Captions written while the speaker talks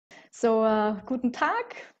Guten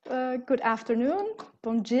Tag, good afternoon,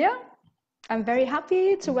 bon dia. I'm very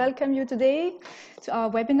happy to welcome you today to our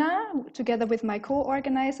webinar together with my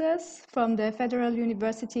co-organizers from the Federal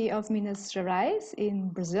University of Minas Gerais in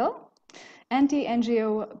Brazil and the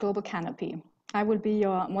NGO Global Canopy. I will be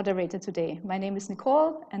your moderator today. My name is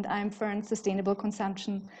Nicole and I'm Fern's Sustainable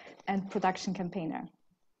Consumption and Production Campaigner.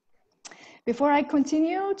 Before I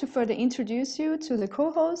continue to further introduce you to the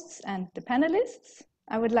co-hosts and the panelists,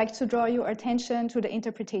 I would like to draw your attention to the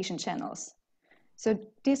interpretation channels. So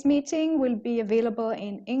this meeting will be available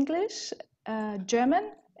in English,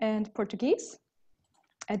 German, and Portuguese.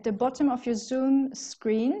 At the bottom of your Zoom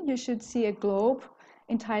screen, you should see a globe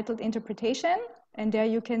entitled Interpretation, and there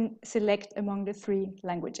you can select among the 3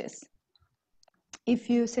 languages. If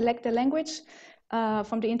you select the language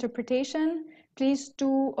from the interpretation, please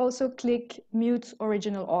do also click Mute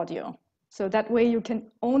Original Audio. So that way you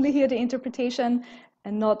can only hear the interpretation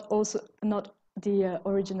and not the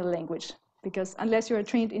original language, because unless you're a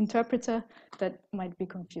trained interpreter, that might be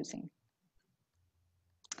confusing.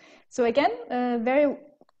 So again, a very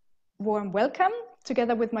warm welcome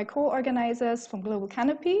together with my co-organizers from Global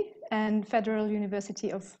Canopy and Federal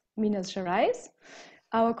University of Minas Gerais.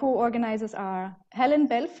 Our co-organizers are Helen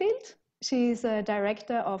Belfield. She's a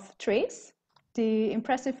director of Trase, the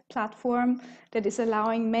impressive platform that is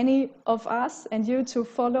allowing many of us and you to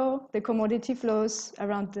follow the commodity flows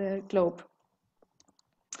around the globe.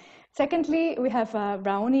 Secondly, we have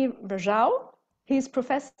Raoni Rajau. He's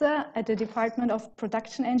professor at the Department of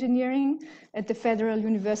Production Engineering at the Federal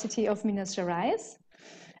University of Minas Gerais.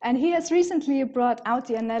 And he has recently brought out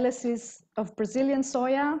the analysis of Brazilian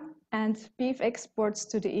soya and beef exports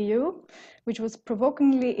to the EU, which was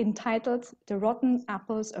provokingly entitled The Rotten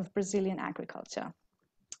Apples of Brazilian Agriculture.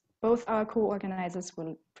 Both our co-organizers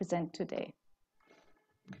will present today.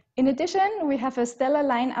 In addition, we have a stellar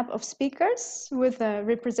lineup of speakers with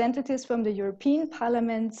representatives from the European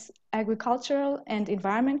Parliament's Agricultural and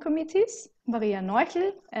Environment Committees, Maria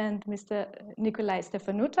Neuchel and Mr. Nicolai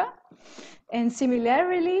Stefanuta. And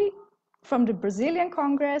similarly, from the Brazilian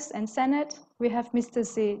Congress and Senate, we have Mr.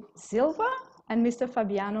 Zé Silva and Mr.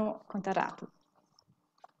 Fabiano Contarato.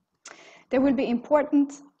 There will be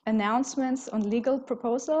important announcements on legal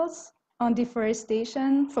proposals on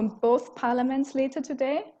deforestation from both parliaments later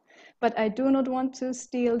today, but I do not want to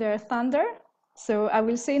steal their thunder, so I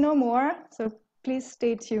will say no more, so please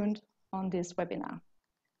stay tuned on this webinar.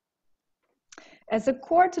 As a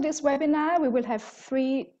core to this webinar, we will have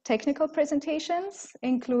 3 technical presentations,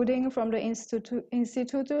 including from the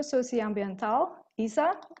Instituto Socioambiental,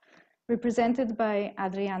 ISA, represented by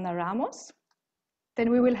Adriana Ramos. Then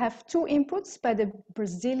we will have 2 inputs by the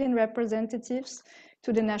Brazilian representatives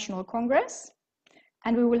to the National Congress.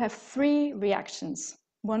 And we will have 3 reactions,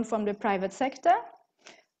 one from the private sector,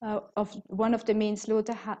 of one of the main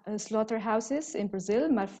slaughterhouses in Brazil,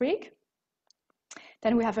 Marfrig.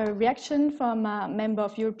 Then we have a reaction from a member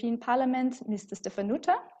of European Parliament, Mr.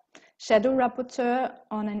 Stefanuta, shadow rapporteur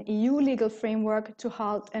on an EU legal framework to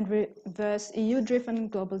halt and reverse EU-driven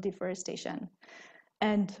global deforestation.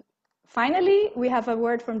 And finally, we have a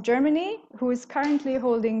word from Germany, who is currently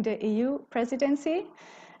holding the EU presidency.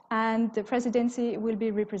 And the presidency will be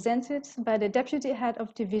represented by the Deputy Head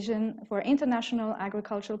of Division for International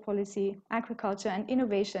Agricultural Policy, Agriculture and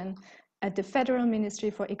Innovation at the Federal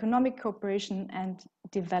Ministry for Economic Cooperation and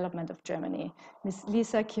Development of Germany, Ms.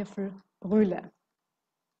 Lisa Kirfel-Rühle.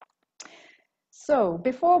 So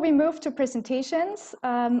before we move to presentations,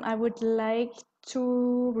 I would like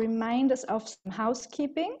to remind us of some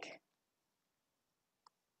housekeeping.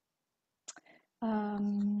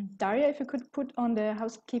 Daria, if you could put on the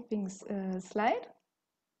housekeeping slide.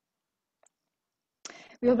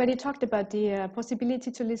 We already talked about the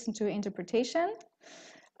possibility to listen to interpretation.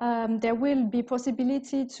 There will be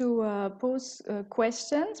possibility to pose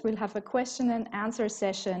questions. We'll have a question and answer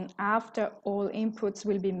session after all inputs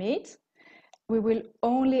will be made. We will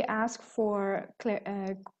only ask for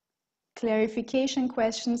clarification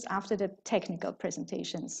questions after the technical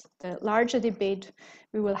presentations. The larger debate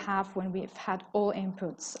we will have when we've had all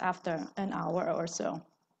inputs after an hour or so.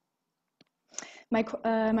 My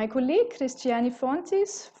colleague, Cristiane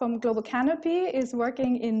Fontes from Global Canopy, is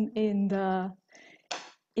working in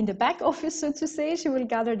the back office, so to say. She will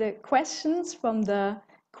gather the questions from the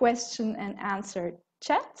question and answer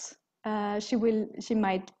chat. She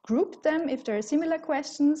might group them if there are similar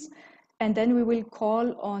questions, and then we will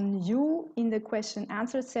call on you in the question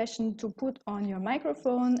answer session to put on your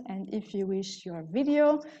microphone and, if you wish, your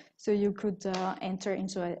video, so you could enter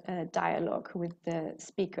into a dialogue with the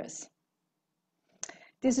speakers.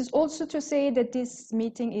 This is also to say that this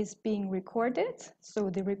meeting is being recorded, so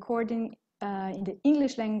the recording in the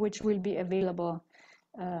English language will be available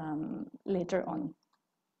later on.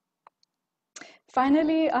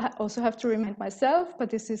 Finally, I also have to remind myself, but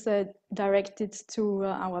this is directed to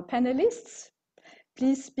our panelists.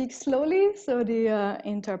 Please speak slowly so the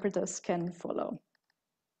interpreters can follow.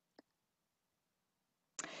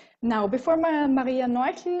 Now, before Maria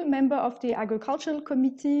Neuchel, member of the Agricultural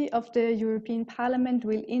Committee of the European Parliament,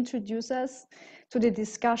 will introduce us to the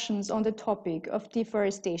discussions on the topic of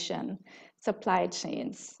deforestation, supply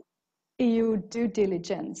chains, EU due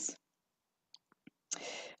diligence.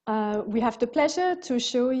 We have the pleasure to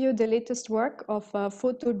show you the latest work of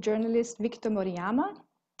photojournalist Victor Moriyama,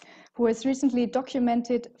 who has recently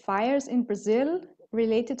documented fires in Brazil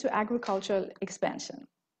related to agricultural expansion.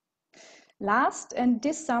 Last and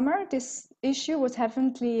this summer, this issue was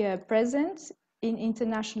heavily present in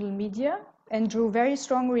international media and drew very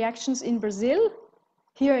strong reactions in Brazil,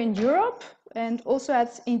 here in Europe, and also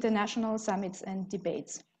at international summits and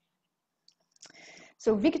debates.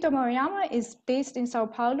 So Victor Moriyama is based in Sao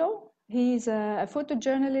Paulo. He's a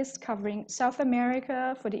photojournalist covering South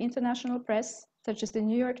America for the international press, such as the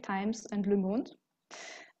New York Times and Le Monde.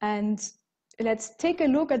 And let's take a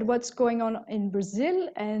look at what's going on in Brazil,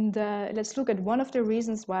 and let's look at one of the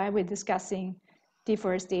reasons why we're discussing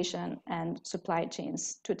deforestation and supply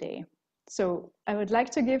chains today. So I would like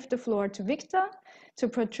to give the floor to Victor to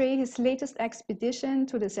portray his latest expedition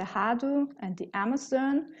to the Cerrado and the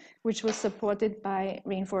Amazon, which was supported by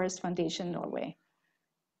Rainforest Foundation Norway.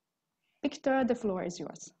 Victor, the floor is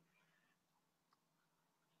yours.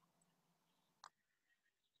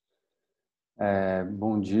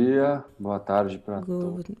 Bom dia, boa tarde para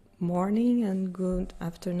todos. Good morning and good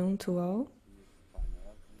afternoon to all.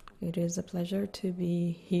 It is a pleasure to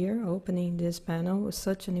be here opening this panel with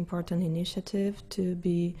such an important initiative, to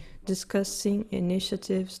be discussing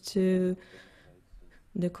initiatives to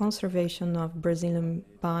the conservation of Brazilian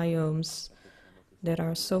biomes that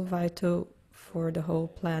are so vital for the whole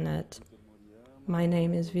planet. My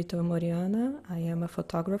name is Vitor Moriana. I am a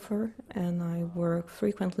photographer and I work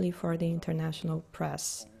frequently for the international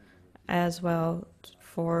press, as well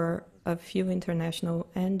for a few international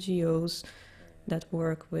NGOs that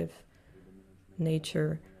work with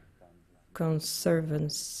nature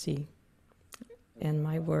conservancy. And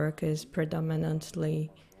my work is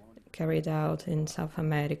predominantly carried out in South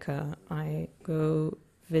America. I go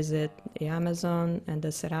visit the Amazon and the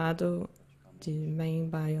Cerrado, the main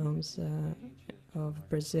biomes of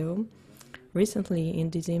Brazil. Recently, in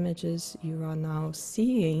these images you are now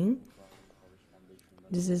seeing,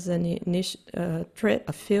 this is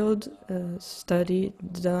a field study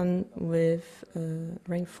done with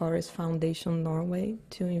Rainforest Foundation Norway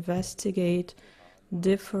to investigate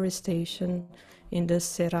deforestation in the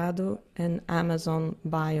Cerrado and Amazon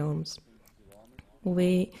biomes.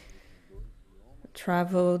 We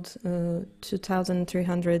traveled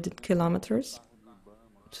 2,300 kilometers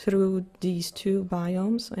through these two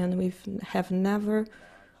biomes, and we have never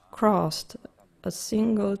crossed a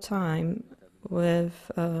single time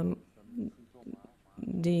with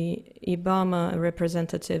the IBAMA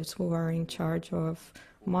representatives who are in charge of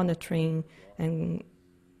monitoring and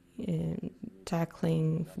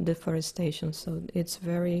tackling deforestation. So it's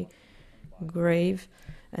very grave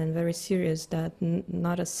and very serious that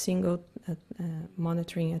not a single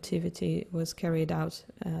monitoring activity was carried out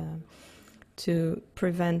to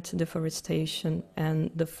prevent deforestation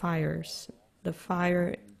and the fires. The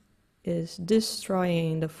fire is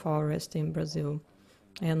destroying the forest in Brazil,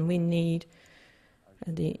 and we need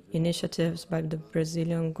the initiatives by the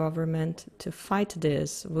Brazilian government to fight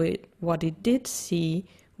this. What it did see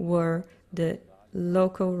were the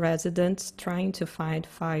local residents trying to fight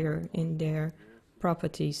fire in their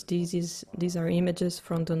properties. These are images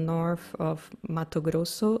from the north of Mato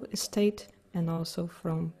Grosso state and also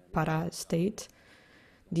from Pará state.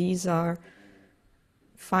 These are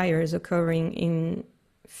fires occurring in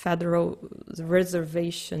federal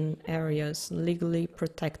reservation areas legally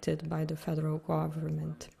protected by the federal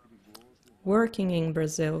government. Working in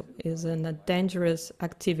Brazil is a dangerous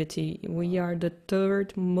activity. We are the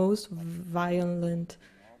third most violent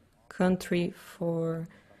country for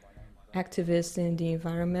activists in the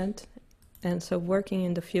environment, and so working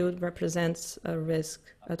in the field represents a risk,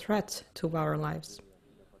 a threat to our lives.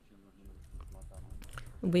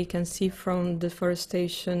 We can see from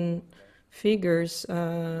deforestation figures,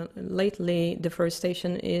 lately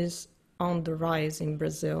deforestation is on the rise in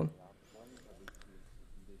Brazil.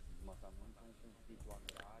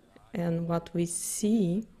 And what we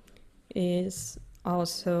see is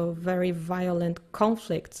also very violent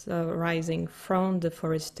conflicts arising from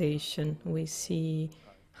deforestation. We see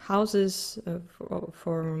houses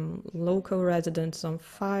for local residents on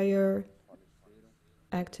fire,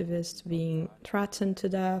 activists being threatened to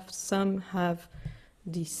death. Some have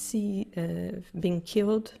been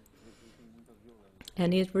killed,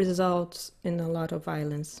 and it results in a lot of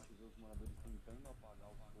violence.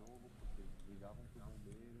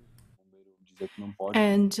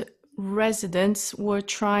 And residents were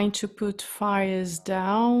trying to put fires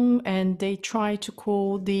down, and they tried to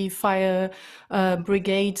call the fire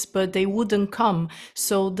brigades, but they wouldn't come.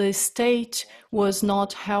 So the state was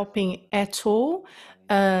not helping at all.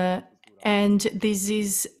 And this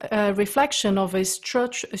is a reflection of a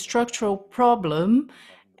structural problem,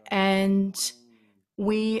 and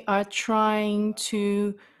we are trying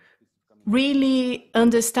to really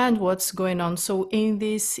understand what's going on. So in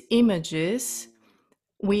these images,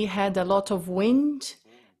 we had a lot of wind,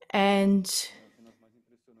 and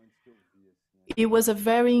it was a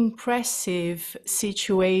very impressive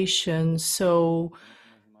situation. So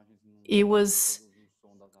it was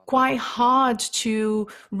quite hard to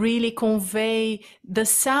really convey the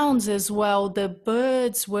sounds as well. The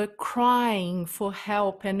birds were crying for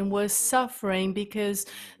help and were suffering because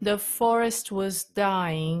the forest was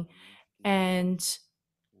dying. And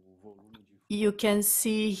you can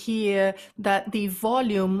see here that the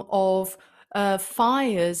volume of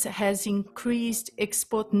fires has increased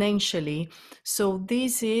exponentially. So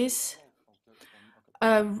this is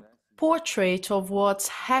a portrait of what's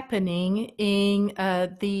happening in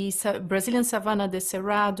the Brazilian Savanna de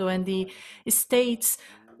Cerrado and the states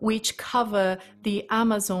which cover the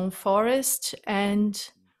Amazon forest.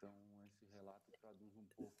 And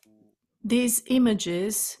these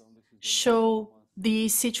images show the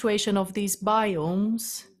situation of these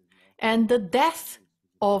biomes and the death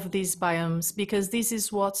of these biomes, because this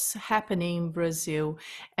is what's happening in Brazil,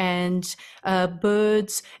 and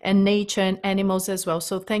birds and nature and animals as well.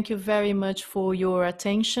 So thank you very much for your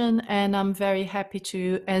attention, and I'm very happy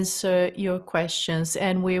to answer your questions,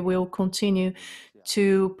 and we will continue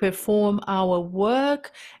to perform our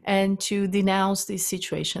work and to denounce this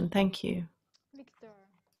situation. Thank you. Victor,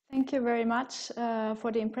 thank you very much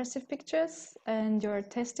for the impressive pictures and your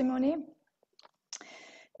testimony.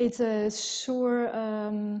 It's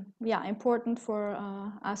important for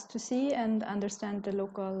us to see and understand the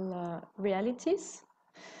local realities.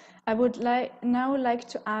 I would now like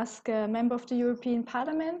to ask a member of the European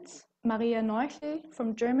Parliament, Maria Neuchel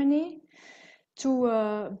from Germany,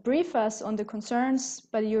 to brief us on the concerns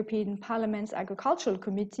by the European Parliament's Agricultural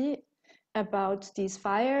Committee about these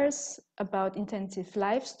fires, about intensive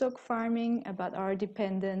livestock farming, about our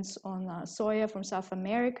dependence on soya from South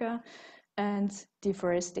America, and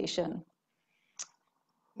deforestation.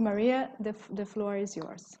 Maria, the floor is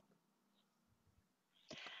yours.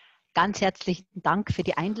 Ganz herzlichen Dank für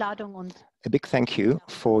die Einladung und a big thank you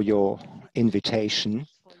for your invitation,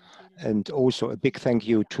 and also a big thank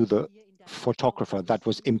you to the photographer. That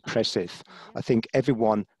was impressive. I think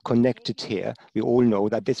everyone connected here, we all know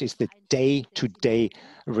that this is the day-to-day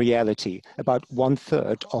reality. About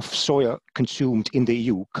 1/3 of soya consumed in the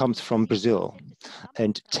EU comes from Brazil,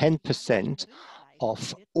 and 10%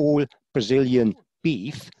 of all Brazilian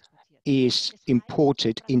beef is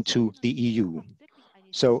imported into the EU.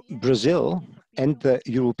 So Brazil and the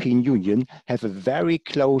European Union have a very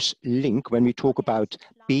close link when we talk about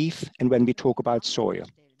beef and when we talk about soya.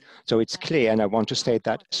 So it's clear, and I want to state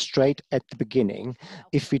that straight at the beginning,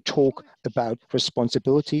 if we talk about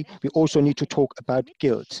responsibility, we also need to talk about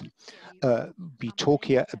guilt. We talk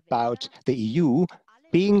here about the EU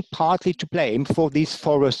being partly to blame for these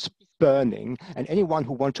forests burning, and anyone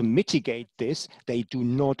who wants to mitigate this, they do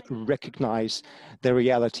not recognize the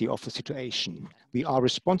reality of the situation. We are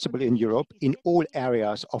responsible in Europe in all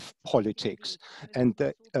areas of politics, and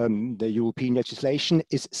the European legislation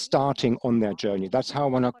is starting on their journey. That's how I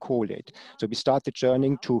want to call it. So we start the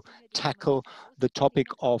journey to tackle the topic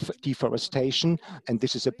of deforestation, and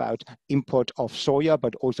this is about import of soya,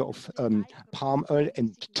 but also of palm oil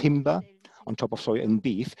and timber, on top of soya and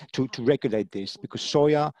beef, to regulate this, because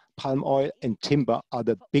soya, palm oil, and timber are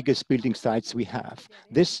the biggest building sites we have.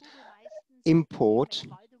 This import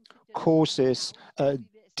causes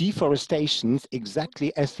deforestations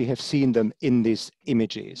exactly as we have seen them in these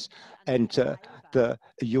images. And the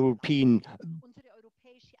European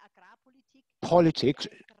politics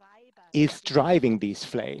is driving these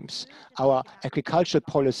flames. Our agricultural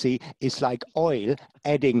policy is like oil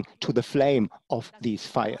adding to the flame of these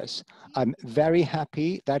fires. I'm very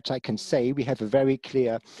happy that I can say we have a very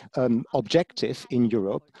clear objective in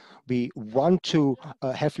Europe. We want to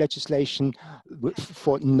have legislation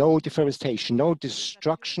for no deforestation, no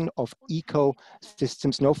destruction of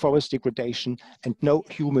ecosystems, no forest degradation, and no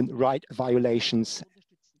human right violations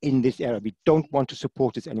in this area. We don't want to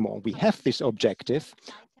support this anymore. We have this objective,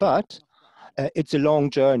 but it's a long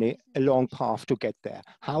journey, a long path to get there.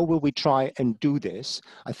 How will we try and do this?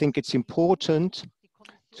 I think it's important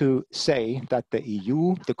to say that the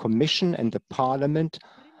EU, the Commission and the Parliament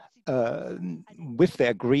with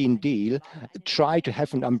their Green Deal, try to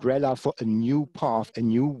have an umbrella for a new path, a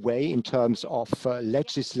new way in terms of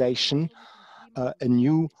legislation, a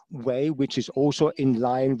new way which is also in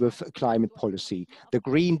line with climate policy. The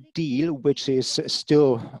Green Deal, which is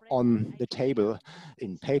still on the table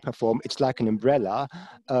in paper form, it's like an umbrella.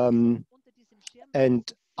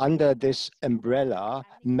 And under this umbrella,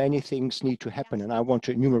 many things need to happen, and I want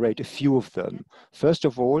to enumerate a few of them. First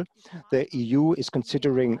of all, the EU is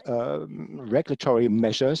considering regulatory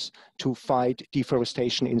measures to fight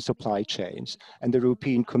deforestation in supply chains. And the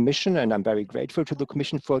European Commission, and I'm very grateful to the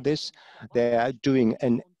Commission for this, they are doing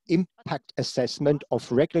an impact assessment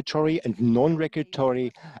of regulatory and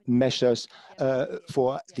non-regulatory measures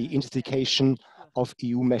for the intensification of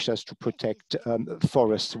EU measures to protect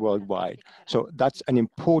forests worldwide. So that's an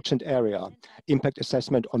important area. Impact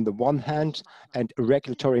assessment on the one hand and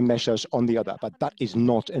regulatory measures on the other, but that is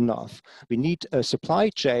not enough. We need a supply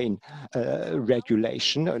chain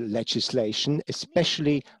regulation, legislation,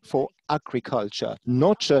 especially for agriculture,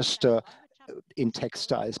 not just in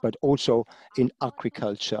textiles, but also in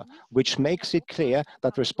agriculture, which makes it clear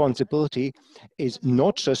that responsibility is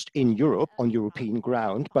not just in Europe, on European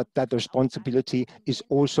ground, but that the responsibility is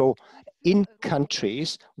also in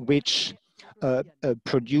countries which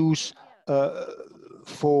produce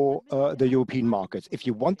for the European markets. If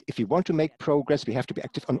you want to make progress, we have to be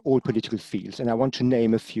active on all political fields, and I want to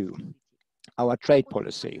name a few. Our trade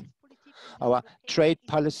policy. Our trade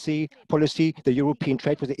policy, the European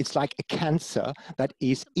trade policy, it's like a cancer that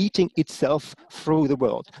is eating itself through the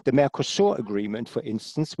world. The Mercosur Agreement, for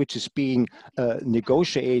instance, which is being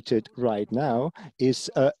negotiated right now,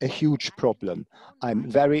 is a huge problem. I'm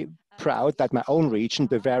very proud that my own region,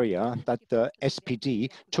 Bavaria, that the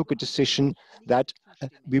SPD took a decision that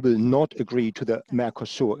we will not agree to the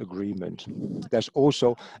Mercosur agreement. There's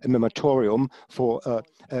also a moratorium for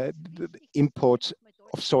imports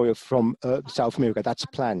of soya from South America. That's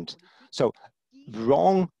planned. So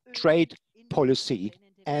wrong trade policy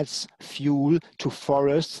adds fuel to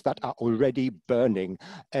forests that are already burning.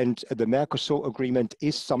 And the Mercosur agreement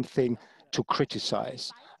is something to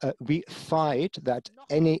criticize. We fight that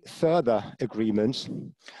any further agreements,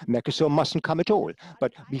 Mercosur mustn't come at all,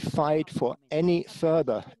 but we fight for any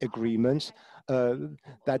further agreements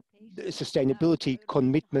that sustainability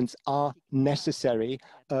commitments are necessary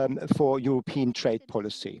for European trade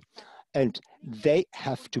policy. And they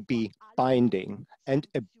have to be binding. And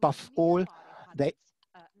above all, they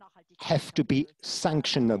have to be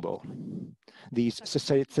sanctionable, these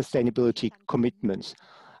sustainability commitments.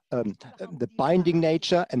 The binding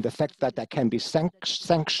nature and the fact that there can be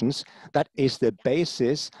sanctions, that is the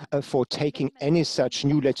basis for taking any such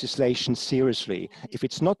new legislation seriously. If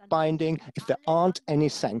it's not binding, if there aren't any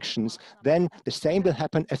sanctions, then the same will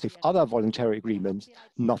happen as with other voluntary agreements,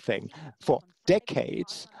 nothing. For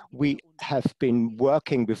decades, we have been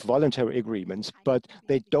working with voluntary agreements, but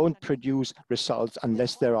they don't produce results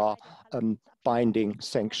unless there are binding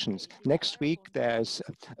sanctions. Next week, there's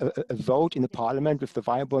a vote in the parliament with the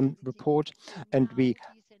Weibon report, and we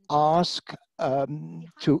ask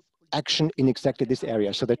to action in exactly this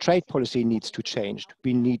area. So the trade policy needs to change.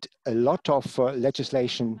 We need a lot of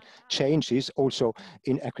legislation changes also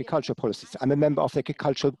in agriculture policies. I'm a member of the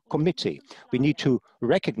Agricultural Committee. We need to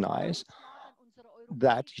recognize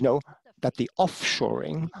that, that the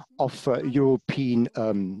offshoring of European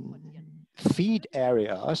feed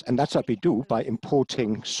areas, and that's what we do by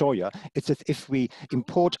importing soya. It's as if we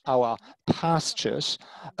import our pastures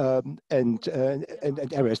and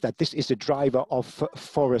areas, that this is a driver of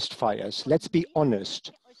forest fires. Let's be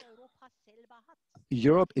honest.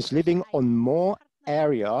 Europe is living on more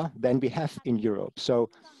area than we have in Europe. So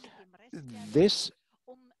this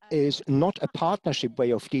is not a partnership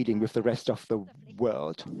way of dealing with the rest of the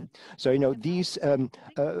world. So, these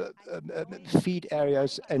feed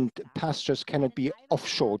areas and pastures cannot be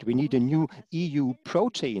offshored. We need a new EU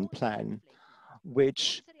protein plan,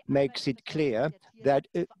 which makes it clear that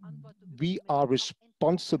we are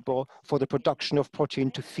responsible for the production of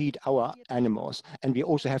protein to feed our animals. And we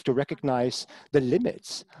also have to recognize the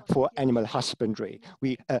limits for animal husbandry.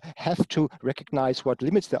 We have to recognize what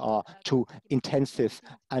limits there are to intensive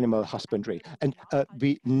animal husbandry. And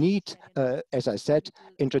we need, as I said,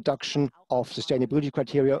 introduction of sustainability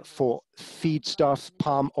criteria for feedstuffs,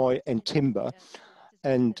 palm oil, and timber.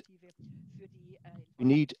 And we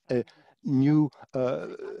need a new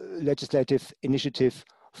legislative initiative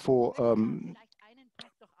for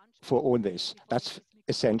all this. That's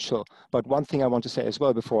essential. But one thing I want to say as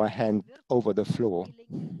well before I hand over the floor.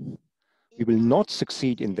 We will not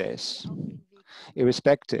succeed in this,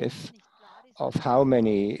 irrespective of how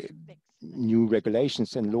many new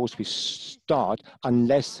regulations and laws we start,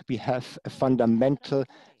 unless we have a fundamental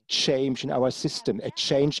change in our system, a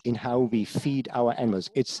change in how we feed our animals.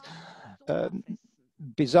 It's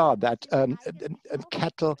bizarre that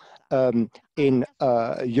cattle in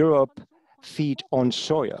Europe feed on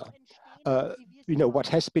soya. You know, what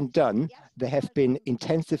has been done, they have been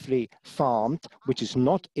intensively farmed, which is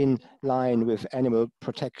not in line with animal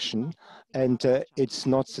protection, and it's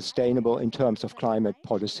not sustainable in terms of climate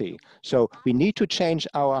policy. So we need to change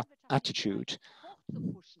our attitude.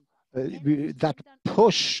 That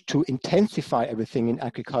push to intensify everything in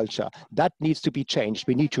agriculture, that needs to be changed.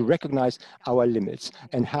 We need to recognize our limits,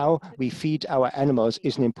 and how we feed our animals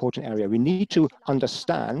is an important area. We need to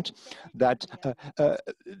understand that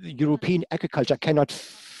European agriculture cannot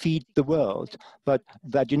feed the world, but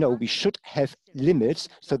that, you know, we should have limits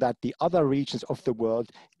so that the other regions of the world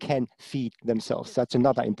can feed themselves. That's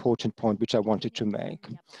another important point which I wanted to make.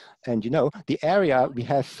 And, you know, the area we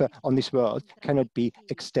have on this world cannot be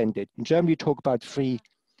extended. In German, we talk about free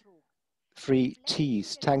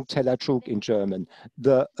Ts, Tank, Teller, Trug in German.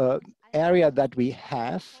 The area that we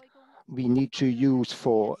have, we need to use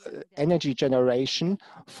for energy generation,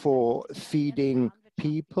 for feeding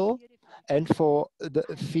people, and for the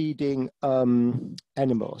feeding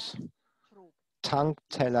animals. Tank,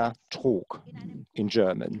 Teller, Trog in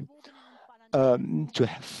German. To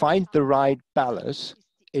find the right balance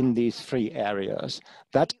in these three areas,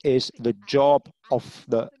 that is the job of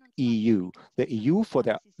the EU. The EU for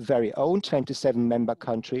their very own 27 member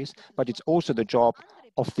countries, but it's also the job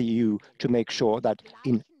of the EU to make sure that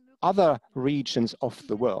in other regions of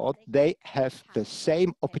the world, they have the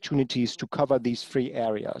same opportunities to cover these three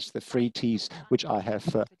areas, the three Ts, which I have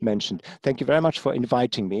mentioned. Thank you very much for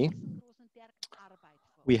inviting me.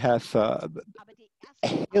 We have a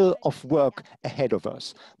hill of work ahead of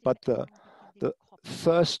us, but the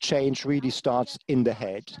first change really starts in the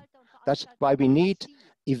head. That's why we need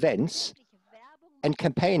events and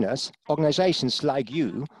campaigners, organizations like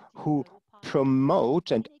you, who promote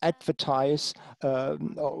and advertise or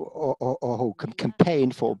who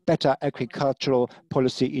campaign for better agricultural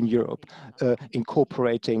policy in Europe,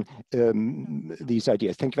 incorporating these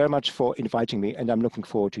ideas. Thank you very much for inviting me, and I'm looking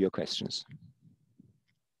forward to your questions.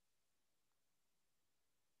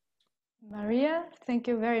 Maria, thank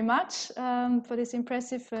you very much for this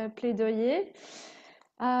impressive plaidoyer.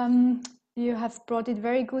 You have brought it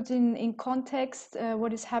very good in context,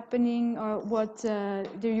 what is happening or what the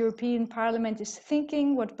European Parliament is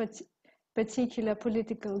thinking, what particular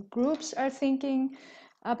political groups are thinking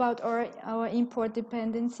about our import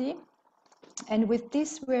dependency. And with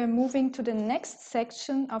this, we're moving to the next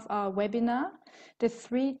section of our webinar, the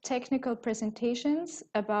 3 technical presentations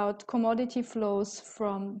about commodity flows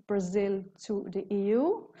from Brazil to the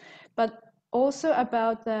EU, but also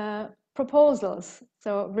about the proposals,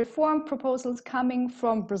 so reform proposals coming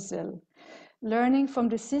from Brazil, learning from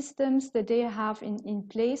the systems that they have in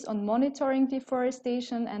place on monitoring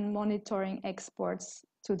deforestation and monitoring exports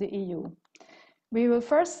to the EU. We will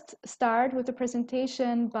first start with a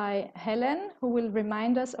presentation by Helen, who will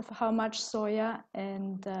remind us of how much soya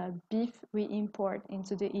and beef we import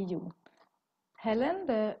into the EU. Helen,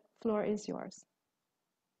 the floor is yours.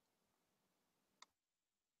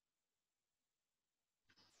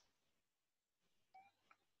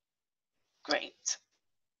 Great.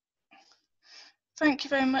 Thank you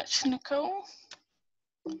very much, Nicole.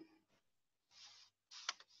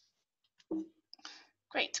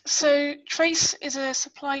 Great. So Trace is a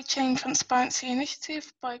supply chain transparency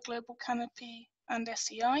initiative by Global Canopy and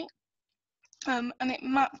SEI, and it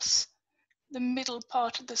maps the middle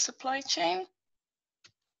part of the supply chain.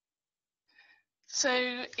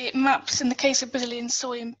 So it maps, in the case of Brazilian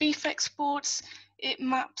soy and beef exports, it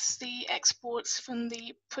maps the exports from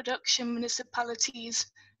the production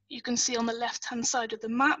municipalities you can see on the left-hand side of the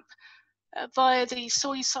map via the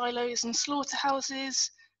soy silos and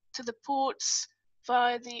slaughterhouses to the ports,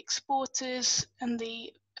 via the exporters and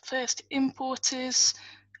the first importers,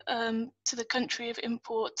 to the country of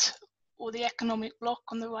import or the economic bloc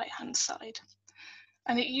on the right-hand side.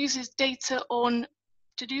 And it uses data on,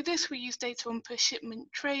 to do this, we use data on per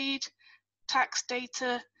shipment trade, tax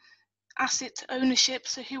data, asset ownership,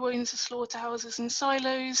 so who owns the slaughterhouses and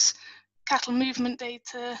silos, cattle movement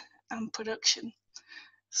data, and production.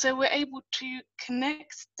 So we're able to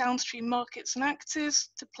connect downstream markets and actors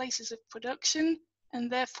to places of production and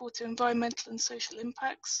therefore to environmental and social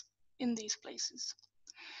impacts in these places.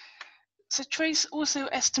 So Trase also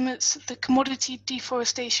estimates the commodity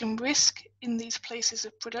deforestation risk in these places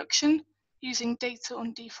of production using data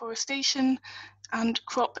on deforestation and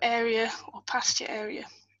crop area or pasture area.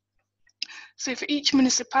 So for each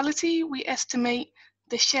municipality, we estimate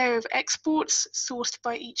the share of exports sourced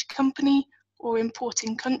by each company or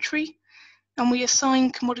importing country, and we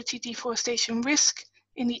assign commodity deforestation risk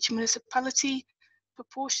in each municipality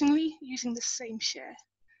proportionally using the same share.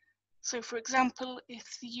 So for example,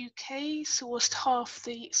 if the UK sourced half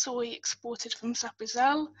the soy exported from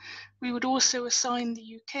Sapazal, we would also assign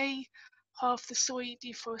the UK half the soy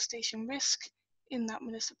deforestation risk in that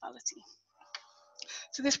municipality.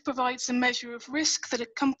 So this provides a measure of risk that a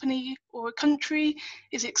company or a country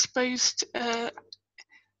is exposed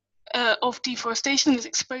of deforestation is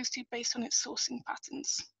exposed to based on its sourcing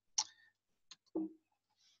patterns.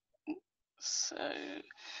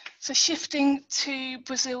 So shifting to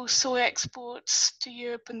Brazil's soy exports to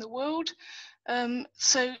Europe and the world.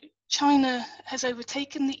 So China has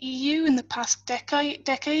overtaken the EU in the past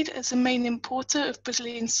decade as the main importer of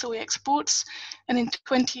Brazilian soy exports, and in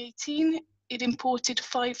 2018 it imported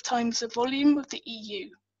 5 times the volume of the EU.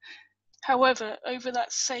 However, over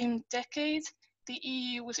that same decade, the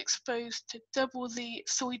EU was exposed to double the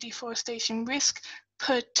soy deforestation risk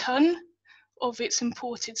per ton of its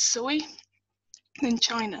imported soy than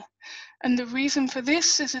China. And the reason for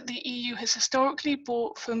this is that the EU has historically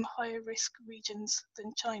bought from higher risk regions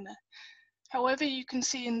than China. However, you can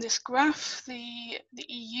see in this graph, the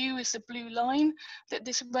EU is the blue line, that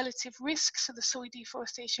this relative risk, so the soy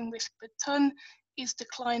deforestation risk per ton, is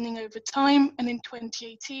declining over time, and in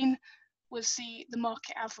 2018 was the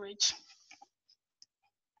market average.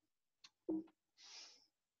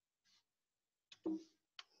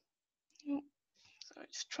 Sorry,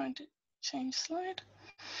 just trying to change slide.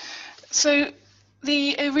 So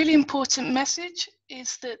a really important message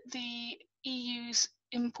is that the EU's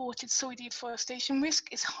imported soy deforestation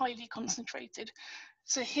risk is highly concentrated.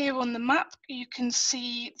 So here on the map, you can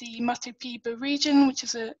see the Mato Piba region, which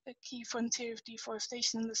is a key frontier of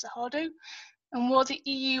deforestation in the Cerrado. And while the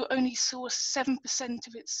EU only sourced 7%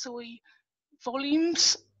 of its soy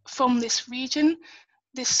volumes from this region,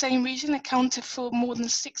 this same region accounted for more than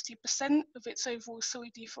 60% of its overall soy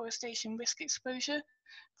deforestation risk exposure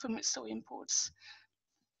from its soy imports.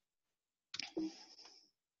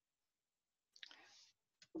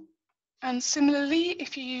 And similarly,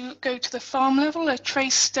 if you go to the farm level, a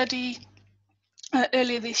Trase study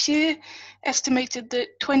earlier this year estimated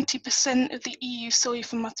that 20% of the EU soy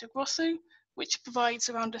from Mato Grosso, which provides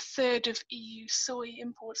around 1/3 of EU soy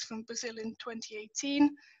imports from Brazil in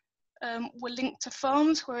 2018, were linked to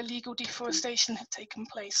farms where illegal deforestation had taken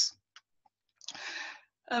place.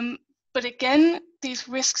 But again, these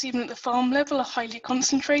risks, even at the farm level, are highly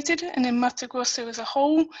concentrated, and in Mato Grosso as a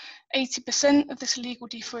whole, 80% of this illegal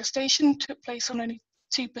deforestation took place on only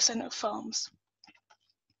 2% of farms.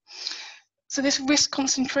 So this risk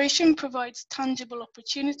concentration provides tangible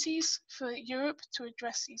opportunities for Europe to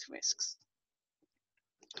address these risks.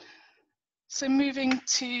 So moving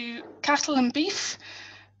to cattle and beef.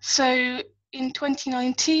 So in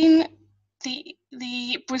 2019,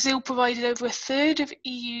 the Brazil provided over 1/3 of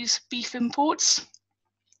EU's beef imports.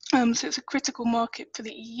 So it's a critical market for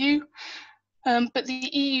the EU. But the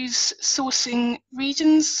EU's sourcing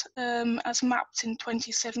regions, as mapped in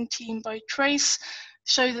 2017 by Trase,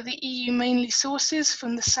 show that the EU mainly sources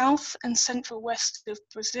from the south and central west of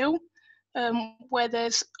Brazil, where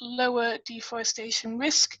there's lower deforestation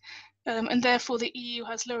risk, and therefore the EU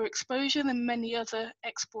has lower exposure than many other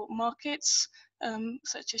export markets,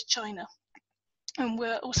 such as China. And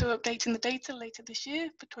we're also updating the data later this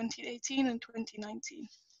year for 2018 and 2019.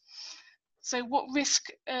 So what risk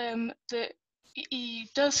the EU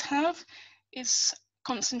does have is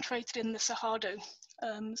concentrated in the Cerrado.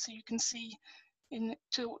 So you can see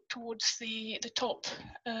towards the top,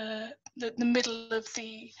 the middle of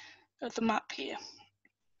the map here.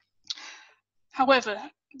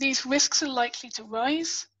 However, these risks are likely to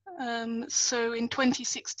rise. So in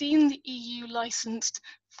 2016, the EU licensed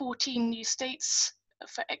 14 new states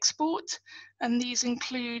for export, and these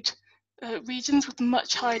include regions with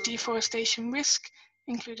much higher deforestation risk,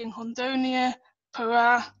 including Rondônia,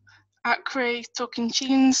 Pará, Acre,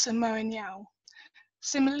 Tocantins, and Maranhão.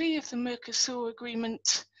 Similarly, if the Mercosur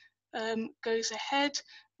agreement goes ahead,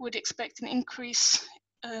 we'd expect an increase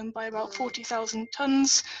by about 40,000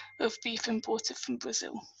 tons of beef imported from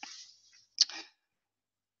Brazil.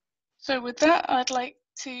 So with that, I'd like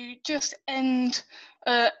to just end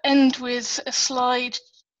with a slide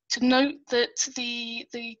to note that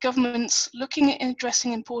the government's looking at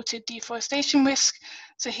addressing imported deforestation risk.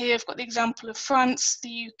 So here I've got the example of France,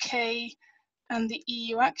 the UK, and the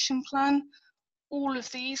EU Action Plan. All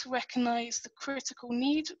of these recognise the critical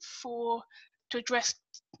need to address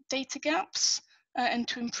data gaps and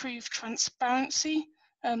to improve transparency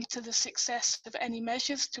to the success of any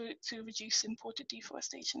measures to reduce imported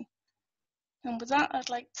deforestation. And with that, I'd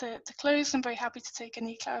like to close. I'm very happy to take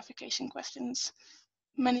any clarification questions.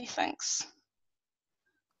 Many thanks.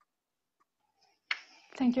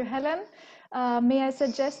 Thank you, Helen. May I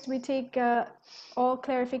suggest we take all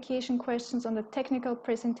clarification questions on the technical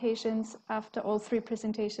presentations after all three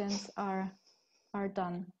presentations are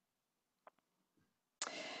done.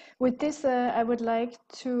 With this, I would like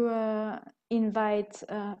to invite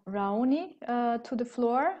Raoni to the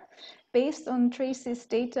floor. Based on Trace's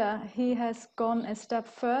data, he has gone a step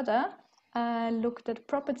further, looked at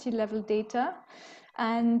property level data,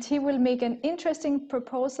 and he will make an interesting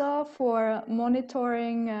proposal for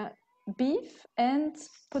monitoring beef and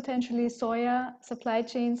potentially soya supply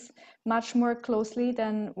chains much more closely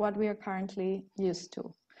than what we are currently used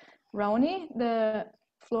to. Raoni, the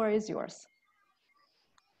floor is yours.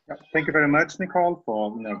 Thank you very much, Nicole,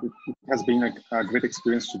 for it has been a great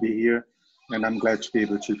experience to be here, and I'm glad to be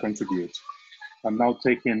able to contribute. I'm now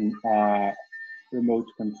taking remote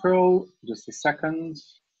control, just a second,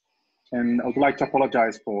 and I would like to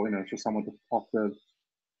apologize for for some of the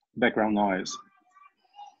background noise.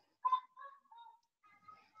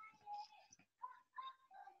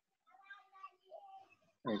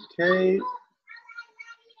 Okay.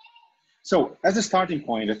 So as a starting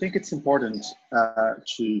point, I think it's important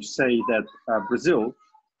to say that Brazil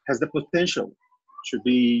has the potential to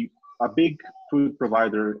be a big food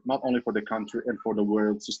provider, not only for the country and for the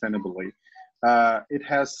world sustainably. It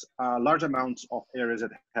has a large amount of areas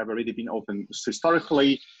that have already been opened. So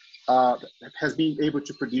historically, it has been able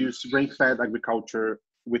to produce grain-fed agriculture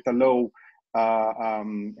with a low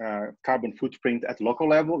carbon footprint at local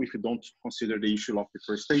level, if you don't consider the issue of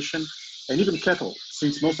deforestation, and even cattle,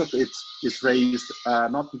 since most of it is raised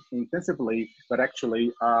not intensively, but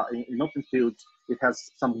actually in open fields, it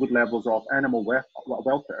has some good levels of animal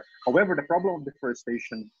welfare. However, the problem of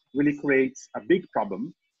deforestation really creates a big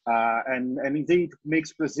problem, and indeed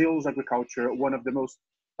makes Brazil's agriculture one of the most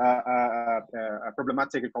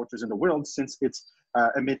problematic agricultures in the world, since it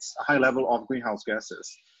emits a high level of greenhouse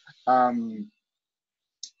gases.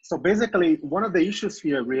 So basically, one of the issues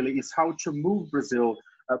here really is how to move Brazil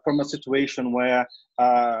from a situation where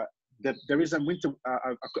there is a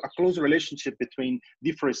close relationship between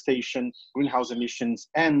deforestation, greenhouse emissions,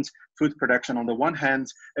 and food production on the one hand,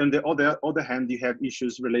 and on the other hand, you have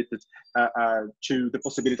issues related to the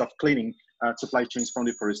possibility of cleaning supply chains from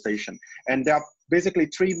deforestation. And there are basically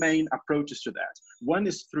three main approaches to that. One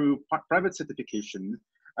is through private certification.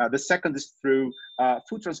 The second is through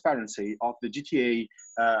food transparency of the GTA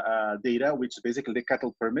data, which is basically the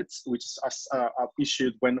cattle permits, which are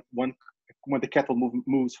issued when the cattle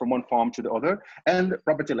moves from one farm to the other, and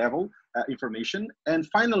property level information. And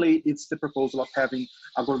finally, it's the proposal of having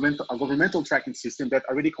a governmental tracking system that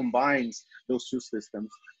already combines those two systems.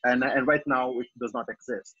 And right now, it does not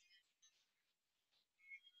exist.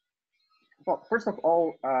 Well, first of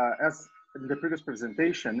all, as in the previous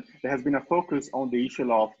presentation, there has been a focus on the issue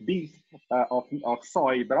of beef, of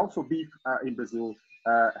soy, but also beef in Brazil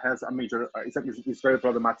has a major, it's very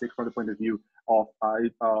problematic from the point of view of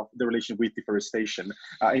the relation with deforestation.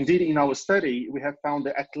 Indeed, in our study, we have found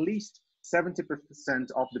that at least 70%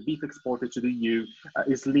 of the beef exported to the EU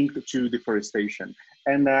is linked to deforestation.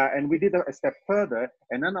 And we did a step further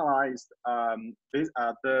and analyzed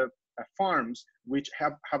the farms which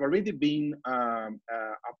have already been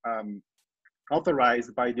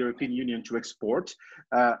authorized by the European Union to export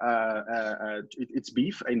its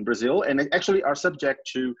beef in Brazil, and actually are subject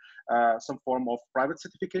to some form of private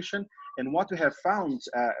certification. And what we have found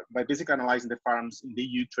by basically analyzing the farms in the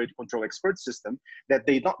EU trade control expert system, that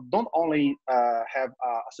they don't only have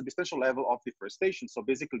a substantial level of deforestation, so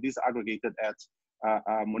basically these are aggregated at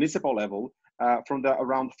municipal level. From the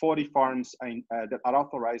around 40 farms that are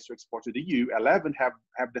authorized to export to the EU, 11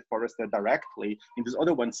 have deforested directly. In this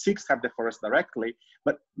other one, 6 have deforested directly.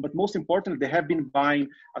 But most importantly, they have been buying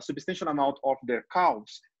a substantial amount of their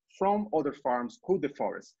cows from other farms who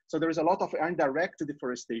deforest. So there is a lot of indirect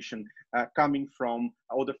deforestation coming from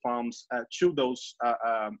other farms to those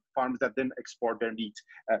farms that then export their meat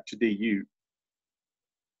to the EU.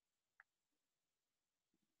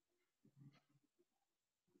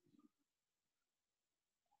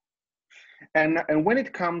 And when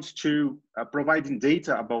it comes to providing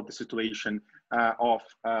data about the situation of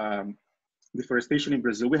deforestation in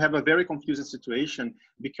Brazil, we have a very confusing situation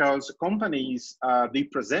because companies, they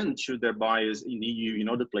present to their buyers in the EU, in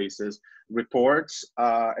other places, reports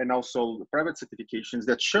and also private certifications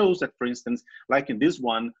that shows that, for instance, like in this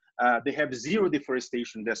one, they have zero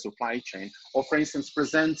deforestation in their supply chain. Or for instance,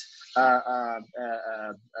 present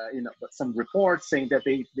some reports saying that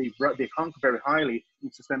they rank very highly in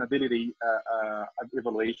sustainability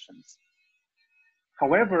evaluations.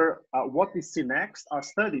 However, what we see next are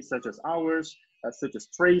studies such as ours, such as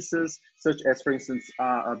Trace's, such as, for instance,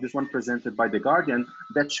 this one presented by The Guardian,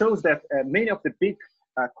 that shows that many of the big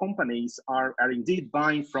companies are indeed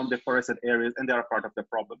buying from deforested areas, and they are part of the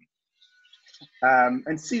problem.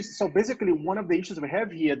 So basically one of the issues we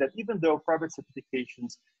have here, that even though private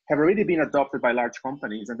certifications have already been adopted by large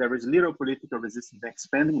companies and there is little political resistance to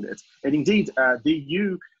expanding it, and indeed the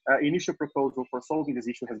EU initial proposal for solving this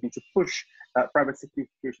issue has been to push private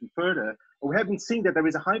certification further, we have been seeing that there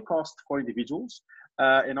is a high cost for individuals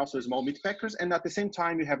and also small meat packers, and at the same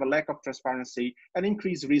time you have a lack of transparency and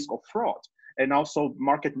increased risk of fraud, and also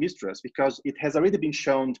market mistrust, because it has already been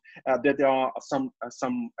shown that there are some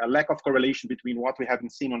lack of correlation between what we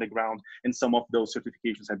haven't seen on the ground and some of those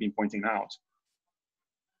certifications have been pointing out.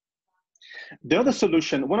 The other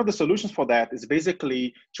solution, one of the solutions for that is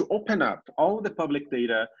basically to open up all the public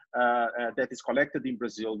data that is collected in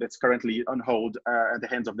Brazil that's currently on hold at the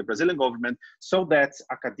hands of the Brazilian government, so that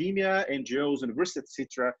academia, NGOs, universities,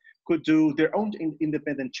 etc., could do their own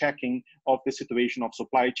independent checking of the situation of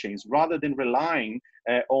supply chains, rather than relying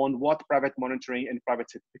on what private monitoring and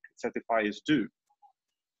private certifiers do.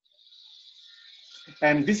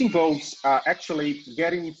 And this involves actually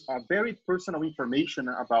getting very personal information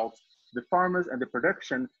about the farmers and the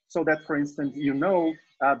production, so that, for instance, you know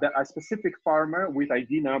that a specific farmer with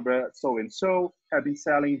ID number so-and-so have been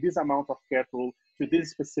selling this amount of cattle to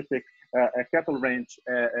this specific cattle ranch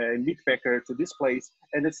meat packer to this place.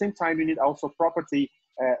 And at the same time, you need also property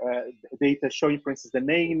data showing, for instance, the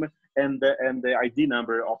name and the ID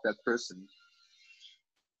number of that person.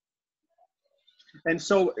 And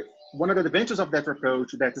so one of the advantages of that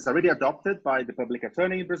approach that is already adopted by the public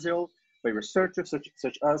attorney in Brazil, by researchers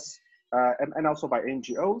such us, and also by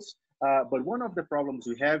NGOs. But one of the problems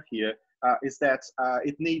we have here is that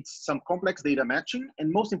it needs some complex data matching,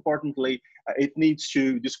 and most importantly, it needs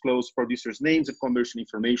to disclose producers' names and commercial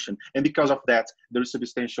information. And because of that, there is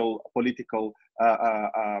substantial political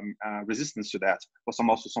resistance to that, for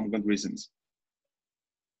some good reasons.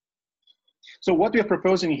 So what we are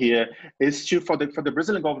proposing here is for the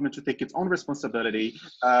Brazilian government to take its own responsibility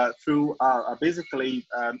through basically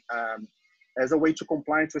as a way to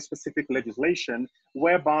comply to a specific legislation,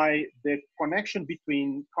 whereby the connection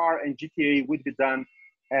between CAR and GTA would be done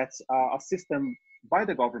at a system by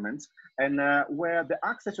the government, and where the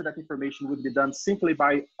access to that information would be done simply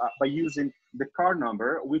by using the CAR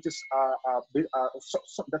number, which is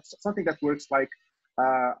that's something that works like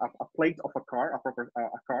a plate of a car,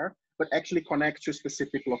 a car, but actually connects to a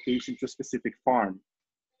specific location, to a specific farm.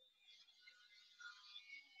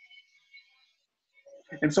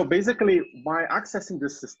 And so basically, by accessing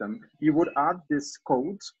this system, you would add this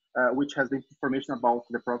code, which has the information about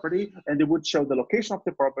the property, and it would show the location of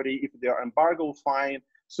the property, if there are embargo, fine,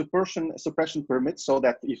 suppression permits, so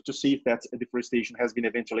that to see if that deforestation has been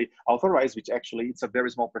eventually authorized, which actually it's a very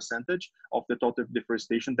small percentage of the total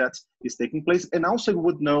deforestation that is taking place. And also you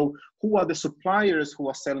would know who are the suppliers who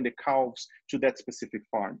are selling the calves to that specific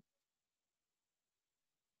farm.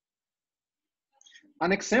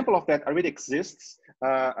 An example of that already exists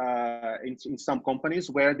in some companies,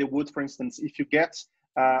 where they would, for instance, if you get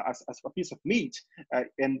a piece of meat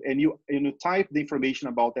and you type the information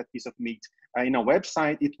about that piece of meat in a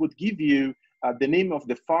website, it would give you the name of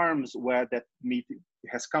the farms where that meat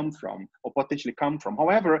has come from or potentially come from.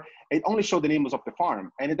 However, it only shows the names of the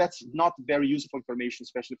farm, and that's not very useful information,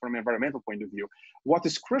 especially from an environmental point of view. What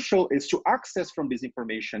is crucial is to access from this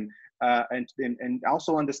information and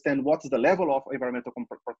also understand what is the level of environmental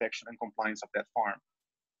protection and compliance of that farm.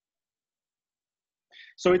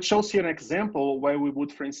 So it shows here an example where we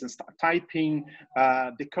would, for instance, type in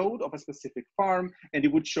the code of a specific farm, and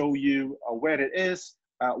it would show you where it is,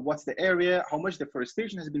 what's the area, how much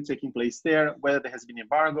deforestation has been taking place there, whether there has been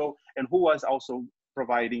embargo, and who was also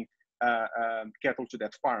providing cattle to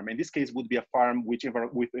that farm. In this case, would be a farm with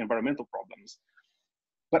environmental problems.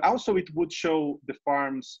 But also it would show the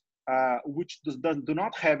farms which do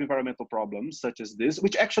not have environmental problems, such as this,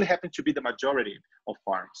 which actually happen to be the majority of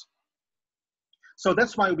farms. So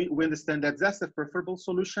that's why we understand that that's the preferable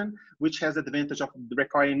solution, which has the advantage of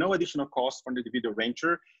requiring no additional cost from the individual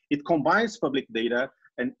rancher. It combines public data,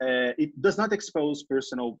 and it does not expose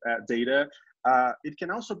personal data. It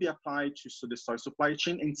can also be applied to the soil supply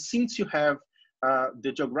chain. And since you have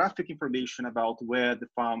the geographic information about where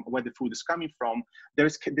the food is coming from, there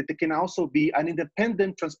can also be an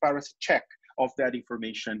independent transparency check of that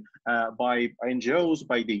information by NGOs,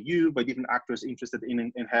 by the EU, by different actors interested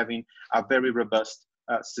in having a very robust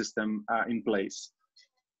system in place.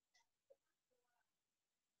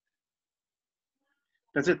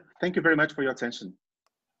 That's it. Thank you very much for your attention.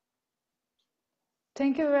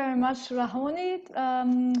 Thank you very much, Rahoni,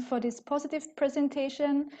 for this positive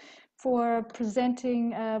presentation, for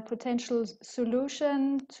presenting a potential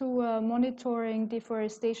solution to monitoring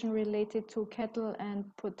deforestation related to cattle and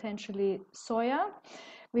potentially soya.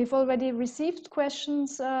 We've already received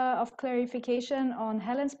questions of clarification on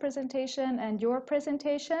Helen's presentation and your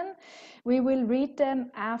presentation. We will read them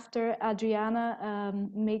after Adriana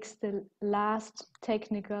makes the last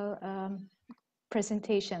technical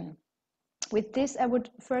presentation. With this, I would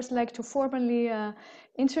first like to formally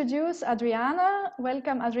introduce Adriana.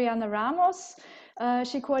 Welcome, Adriana Ramos.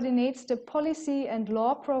 She coordinates the policy and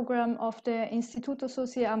law program of the Instituto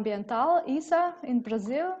Socioambiental, ISA, in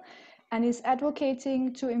Brazil, and is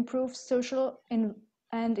advocating to improve social and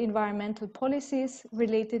environmental policies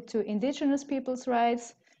related to indigenous peoples'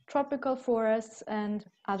 rights, tropical forests, and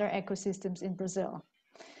other ecosystems in Brazil.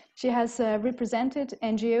 She has represented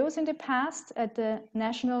NGOs in the past at the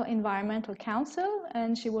National Environmental Council,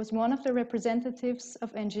 and she was one of the representatives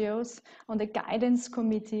of NGOs on the guidance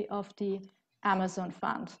committee of the Amazon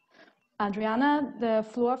Fund. Adriana, the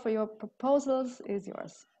floor for your proposals is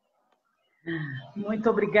yours. Muito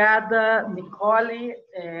obrigada, Nicole.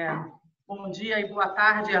 Bom dia e boa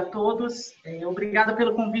tarde a todos. Obrigada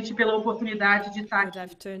pelo convite e pela oportunidade de estar aqui. Good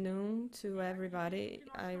afternoon to everybody.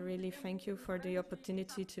 I really thank you for the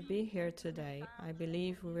opportunity to be here today. I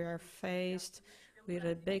believe we are faced with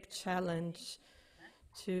a big challenge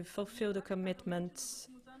to fulfill the commitments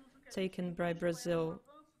taken by Brazil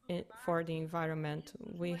for the environment.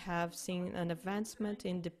 We have seen an advancement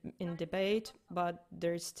in debate, but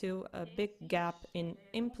there's still a big gap in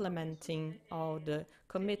implementing all the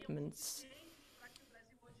commitments.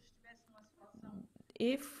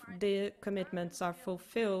 If the commitments are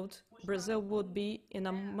fulfilled, Brazil would be in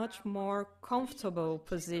a much more comfortable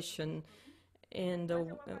position in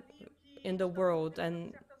the world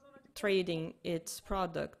and trading its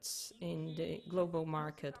products in the global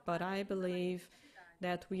market. But I believe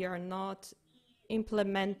that we are not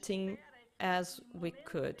implementing as we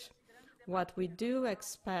could. What we do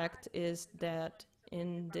expect is that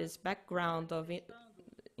in this background of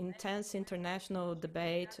intense international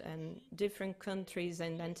debate and different countries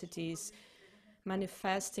and entities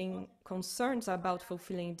manifesting concerns about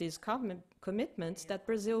fulfilling these commitments, that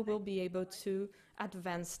Brazil will be able to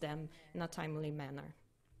advance them in a timely manner.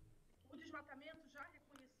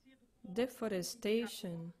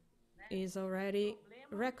 Deforestation is already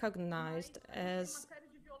recognized as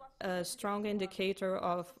a strong indicator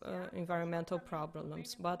of environmental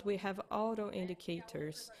problems, but we have other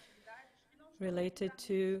indicators related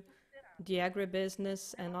to the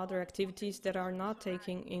agribusiness and other activities that are not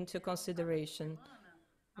taken into consideration.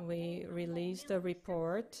 We released a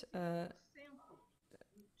report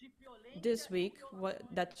this week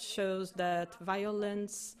that shows that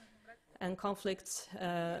violence and conflicts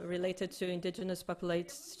related to indigenous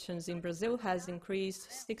populations in Brazil has increased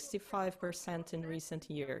 65% in recent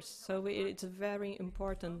years. So it's very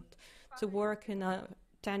important to work in a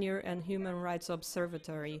tenure and human rights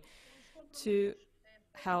observatory to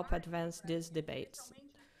help advance these debates.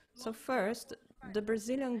 So first, the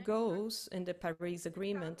Brazilian goals in the Paris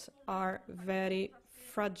Agreement are very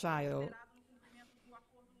fragile.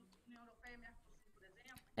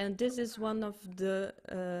 And this is one of the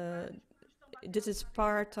this is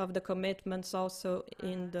part of the commitments also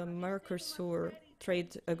in the Mercosur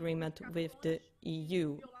Trade Agreement with the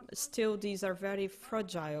EU. Still, these are very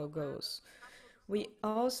fragile goals. We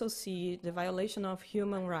also see the violation of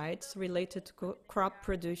human rights related to crop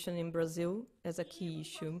production in Brazil as a key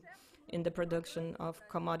issue in the production of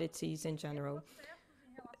commodities in general.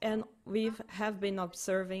 And we have been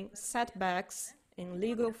observing setbacks in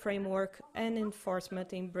legal framework and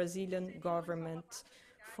enforcement in Brazilian government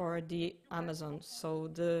for the Amazon. So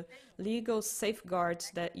the legal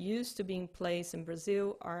safeguards that used to be in place in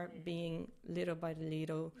Brazil are being little by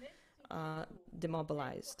little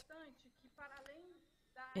demobilized.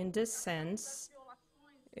 In this sense,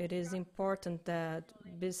 it is important that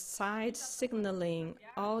besides signaling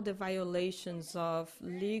all the violations of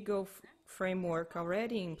legal framework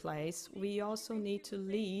already in place, we also need to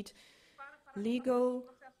lead legal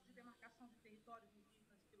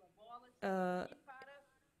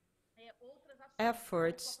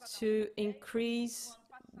efforts to increase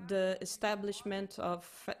the establishment of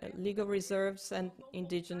legal reserves and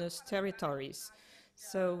indigenous territories.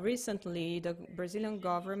 So recently, the Brazilian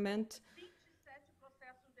government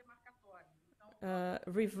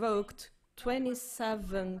revoked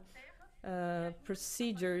 27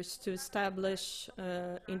 procedures to establish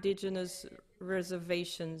indigenous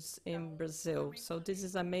reservations in Brazil. So this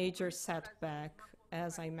is a major setback.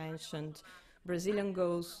 As I mentioned, Brazilian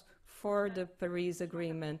goals for the Paris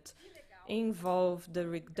Agreement involve the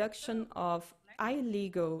reduction of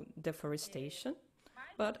illegal deforestation,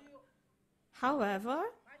 but however,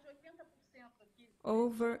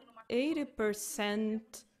 over 80%,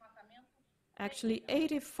 actually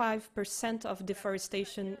 85% of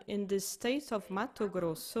deforestation in the state of Mato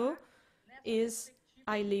Grosso is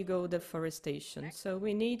illegal deforestation. So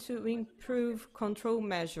we need to improve control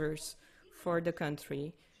measures for the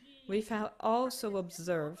country. We have also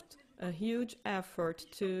observed a huge effort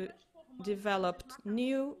to develop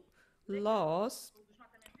new laws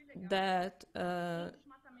that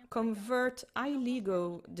convert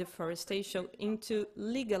illegal deforestation into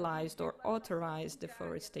legalized or authorized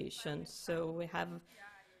deforestation. So we have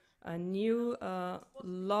a new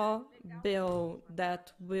law bill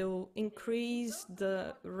that will increase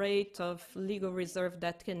the rate of legal reserve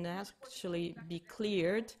that can actually be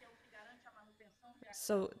cleared.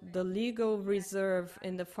 So the legal reserve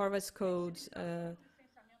in the forest codes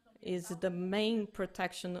is the main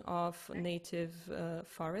protection of native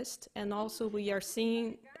forest. And also we are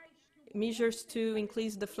seeing measures to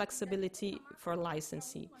increase the flexibility for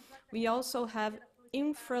licensing. We also have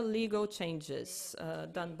infra-legal changes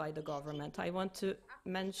done by the government. I want to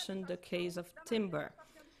mention the case of timber.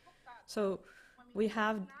 So we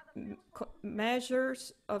have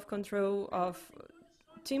measures of control of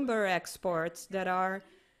timber exports that are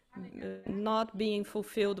not being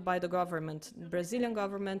fulfilled by the government. The Brazilian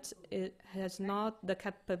government has not the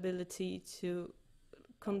capability to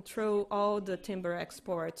control all the timber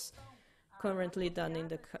exports currently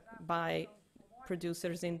done by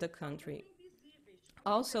producers in the country.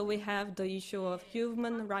 Also, we have the issue of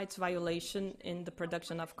human rights violation in the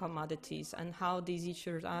production of commodities and how these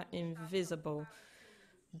issues are invisible.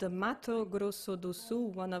 The Mato Grosso do Sul,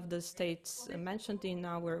 one of the states mentioned in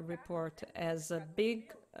our report as a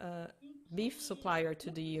big beef supplier to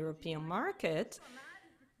the European market,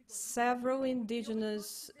 several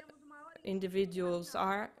indigenous individuals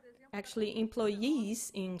are actually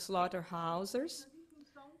employees in slaughterhouses,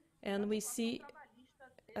 and we see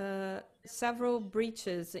several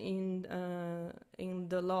breaches in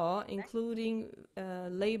the law, including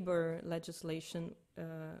labor legislation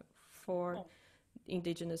for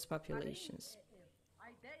indigenous populations.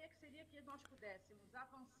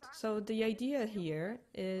 So the idea here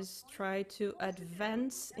is try to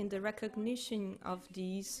advance in the recognition of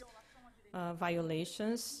these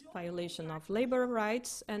violation of labor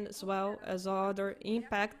rights, and as well as other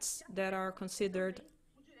impacts that are considered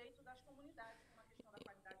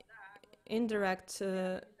indirect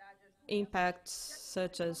impacts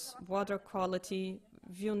such as water quality,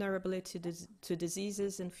 vulnerability to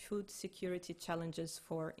diseases, and food security challenges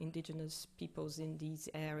for indigenous peoples in these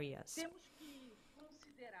areas.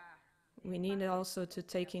 We need also to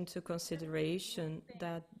take into consideration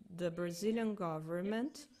that the Brazilian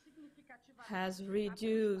government has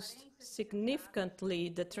reduced significantly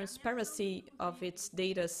the transparency of its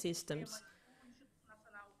data systems.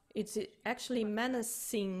 It's actually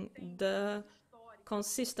menacing the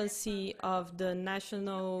consistency of the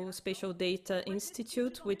National Spatial Data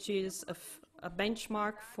Institute, which is a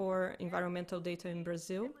benchmark for environmental data in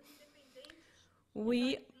Brazil.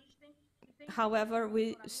 However,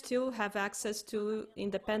 we still have access to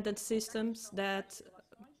independent systems that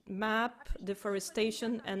map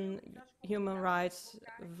deforestation and human rights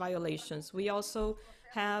violations. We also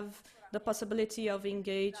have the possibility of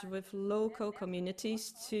engage with local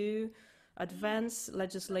communities to advance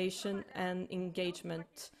legislation and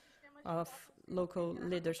engagement of local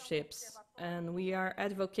leaderships. And we are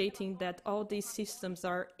advocating that all these systems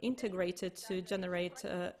are integrated to generate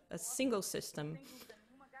a single system,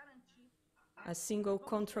 a single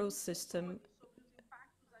control system,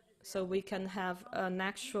 so we can have an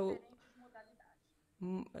actual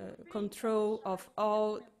control of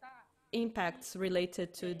all impacts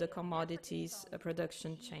related to the commodities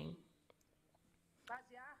production chain.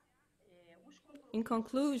 In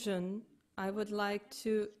conclusion, I would like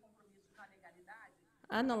to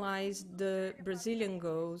analyze the Brazilian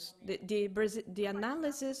goals, the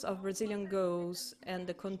analysis of Brazilian goals and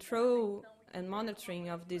the control and monitoring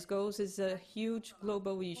of these goals is a huge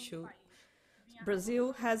global issue.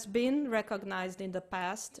 Brazil has been recognized in the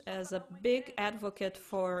past as a big advocate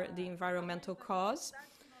for the environmental cause,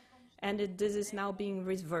 and this is now being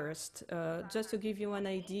reversed. Just to give you an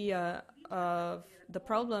idea of the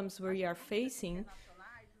problems we are facing,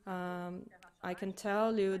 I can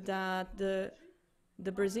tell you that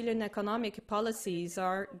the Brazilian economic policies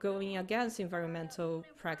are going against environmental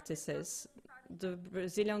practices. The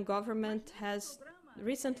Brazilian government has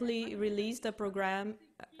recently released a program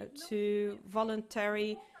to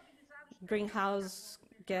voluntary greenhouse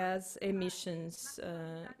gas emissions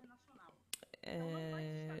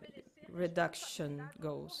reduction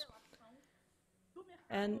goals.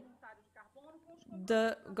 And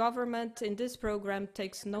the government in this program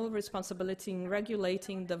takes no responsibility in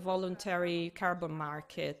regulating the voluntary carbon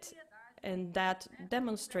market, and that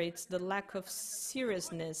demonstrates the lack of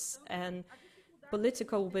seriousness and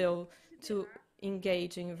political will to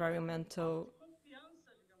engage in environmental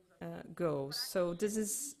goals. So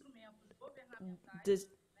this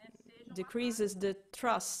decreases the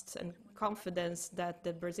trust and confidence that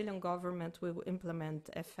the Brazilian government will implement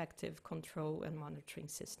effective control and monitoring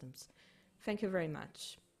systems. Thank you very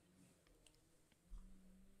much.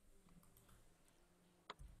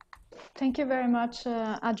 Thank you very much,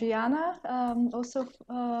 Adriana, also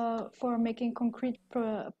for making concrete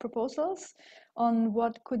proposals on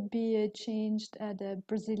what could be changed at the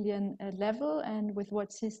Brazilian level and with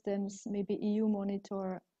what systems maybe EU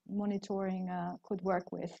monitoring could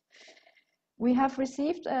work with. We have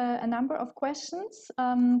received a number of questions.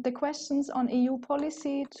 The questions on EU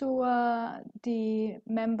policy to the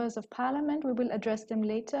members of parliament, we will address them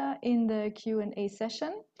later in the Q&A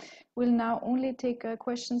session. We'll now only take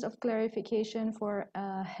questions of clarification for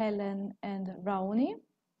Helen and Raoni.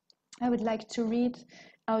 I would like to read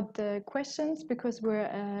out the questions because we're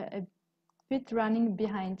a bit running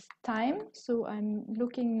behind time. So I'm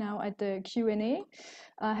looking now at the Q&A.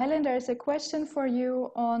 Helen, there is a question for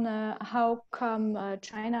you on how come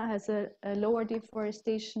China has a lower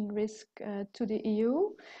deforestation risk to the EU,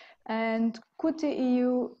 and could the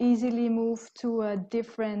EU easily move to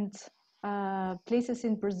different places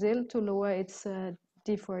in Brazil to lower its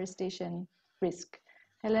deforestation risk?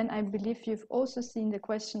 Helen, I believe you've also seen the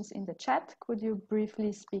questions in the chat. Could you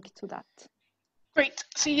briefly speak to that? Great.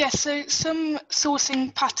 So yes, so some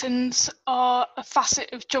sourcing patterns are a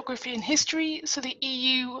facet of geography and history. So the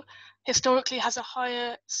EU historically has a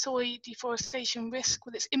higher soy deforestation risk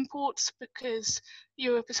with its imports because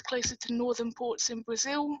Europe is closer to northern ports in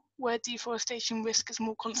Brazil, where deforestation risk is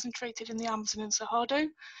more concentrated in the Amazon and Cerrado.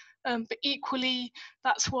 But equally,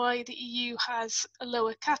 that's why the EU has a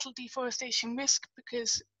lower cattle deforestation risk,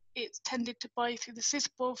 because it's tended to buy through the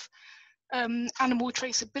SISBOV animal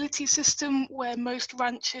traceability system, where most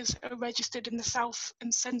ranchers are registered in the south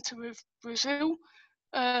and center of Brazil,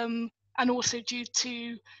 and also due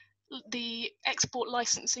to the export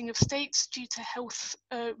licensing of states due to health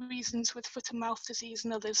reasons with foot and mouth disease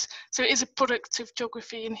and others. So it is a product of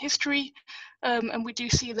geography and history, and we do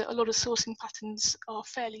see that a lot of sourcing patterns are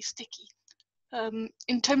fairly sticky.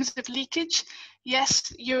 In terms of leakage,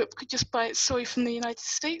 yes, Europe could just buy its soy from the United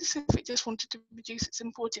States if it just wanted to reduce its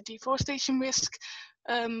imported deforestation risk,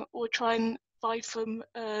 or try and buy from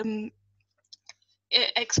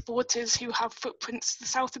exporters who have footprints to the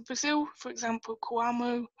south of Brazil, for example,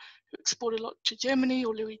 Coamo, who export a lot to Germany,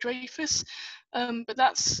 or Louis Dreyfus, but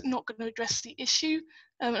that's not going to address the issue,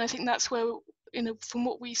 and I think that's where, from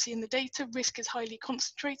what we see in the data, risk is highly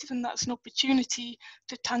concentrated, and that's an opportunity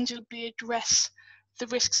to tangibly address the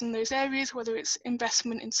risks in those areas, whether it's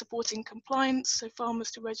investment in supporting compliance, so farmers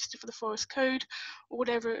to register for the Forest Code, or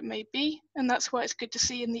whatever it may be. And that's why it's good to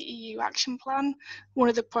see in the EU Action Plan, one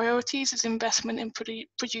of the priorities is investment in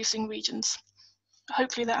producing regions.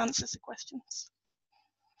 Hopefully that answers the questions.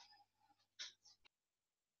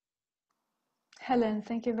 Helen,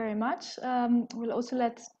 thank you very much. We'll also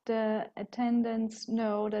let the attendants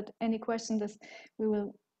know that any questions we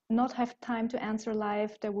will not have time to answer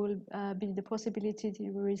live, there will be the possibility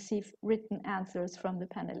to receive written answers from the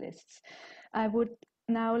panelists. I would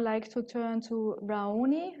now like to turn to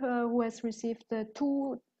Raoni, who has received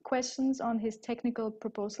 2 questions on his technical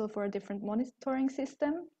proposal for a different monitoring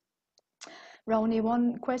system. Raoni,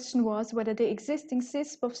 one question was whether the existing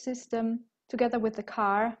SysBOF system, together with the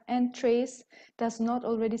car and Trase, does not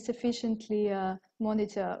already sufficiently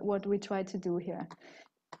monitor what we try to do here.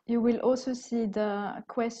 You will also see the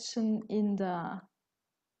question in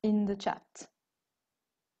the chat.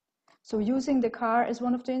 So using the car as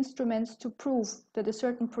one of the instruments to prove that a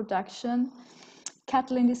certain production,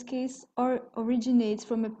 cattle in this case, originates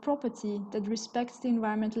from a property that respects the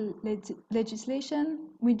environmental legislation,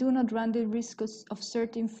 we do not run the risk of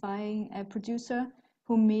certifying a producer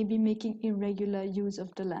who may be making irregular use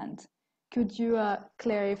of the land. Could you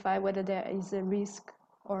clarify whether there is a risk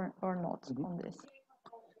or not on this?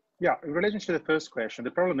 Yeah, in relation to the first question,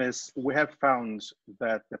 the problem is we have found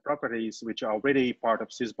that the properties which are already part of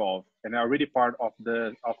SysBOF and are already part of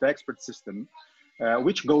the export system,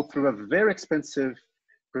 which go through a very expensive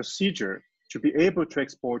procedure to be able to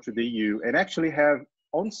export to the EU and actually have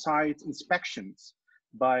on-site inspections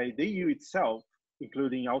by the EU itself,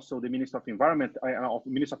 including also the Minister of Environment,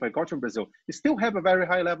 Minister of Agriculture in Brazil, they still have a very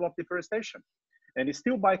high level of deforestation. And they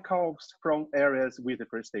still buy cows from areas with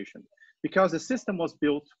deforestation because the system was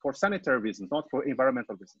built for sanitary reasons, not for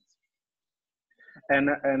environmental reasons. And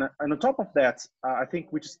on top of that, I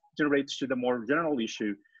think which generates to the more general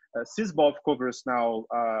issue, SysBOF covers now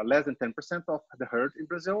less than 10% of the herd in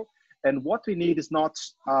Brazil. And what we need is not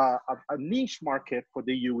a niche market for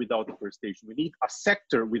the EU without deforestation. We need a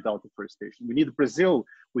sector without deforestation. We need Brazil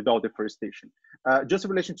without deforestation. Just in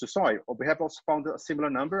relation to soy, we have also found a similar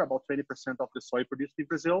number, about 20% of the soy produced in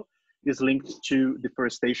Brazil is linked to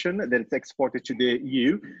deforestation, and then it's exported to the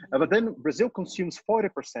EU. But then Brazil consumes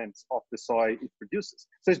 40% of the soy it produces.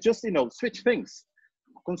 So it's just, you know, switch things.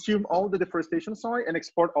 Consume all the deforestation soy and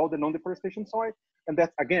export all the non-deforestation soy. And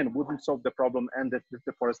that, again, wouldn't solve the problem and the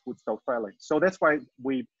forest would start failing. So that's why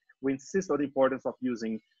we insist on the importance of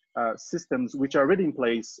using systems which are already in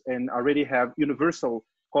place and already have universal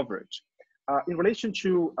coverage. In relation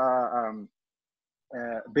to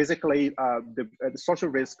basically the social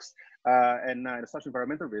risks and the social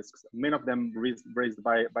environmental risks, many of them raised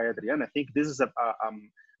by Adriana, I think this is a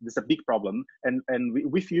big problem. And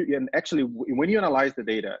actually, when you analyze the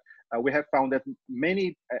data, we have found that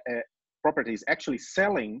many properties actually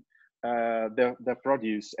selling the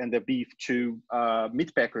produce and the beef to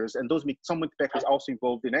meat packers, and some meat packers also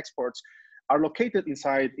involved in exports, are located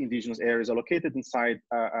inside indigenous areas, are located inside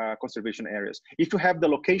conservation areas. If you have the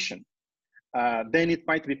location, then it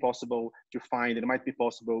might be possible to find, it might be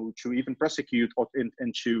possible to even prosecute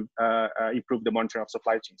and to improve the monitoring of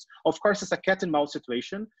supply chains. Of course, it's a cat and mouse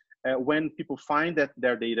situation. When people find that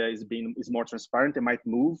their data is more transparent, they might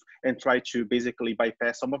move and try to basically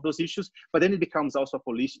bypass some of those issues. But then it becomes also a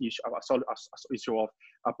police issue, issue of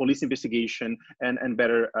a police investigation and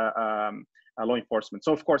better law enforcement.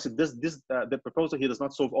 So of course, the proposal here does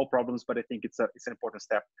not solve all problems, but I think it's an important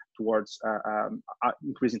step towards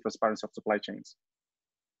increasing transparency of supply chains.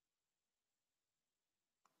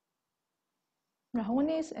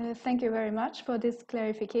 Rahonis, thank you very much for this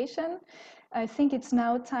clarification. I think it's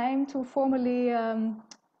now time to formally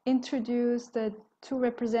introduce the two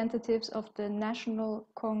representatives of the National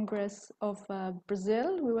Congress of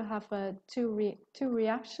Brazil. We will have two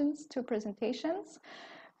presentations.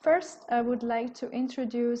 First, I would like to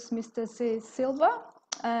introduce Mr. C. Silva,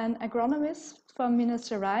 an agronomist from Minas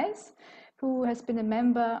Gerais, who has been a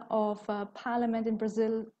member of Parliament in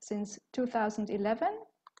Brazil since 2011.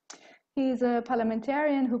 He is a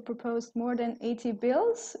parliamentarian who proposed more than 80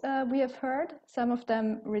 bills, we have heard, some of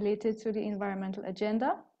them related to the environmental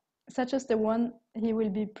agenda, such as the one he will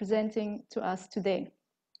be presenting to us today.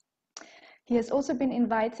 He has also been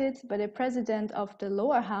invited by the president of the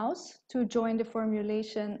lower house to join the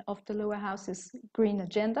formulation of the lower house's green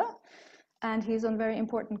agenda. And he's on very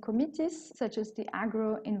important committees, such as the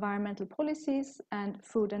Agro-Environmental Policies and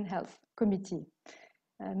Food and Health Committee.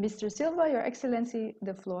 Mr. Silva, Your Excellency,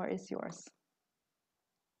 the floor is yours.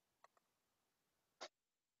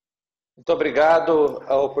 Thank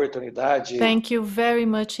you very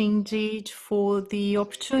much indeed for the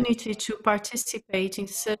opportunity to participate in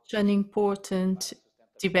such an important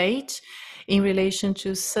debate in relation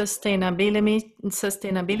to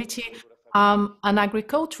sustainability. I'm an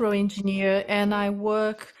agricultural engineer and I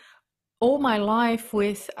work all my life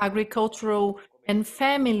with agricultural and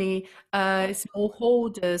family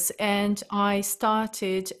smallholders, and I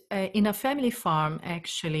started in a family farm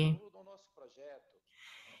actually.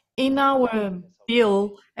 In our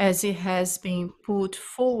bill, as it has been put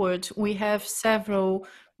forward, we have several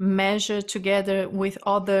measure together with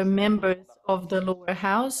other members of the lower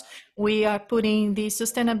house. We are putting the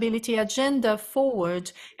sustainability agenda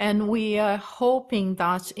forward, and we are hoping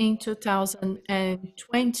that in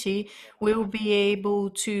 2020 we will be able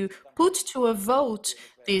to put to a vote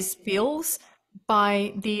these bills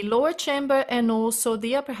by the lower chamber and also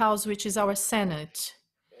the upper house, which is our Senate.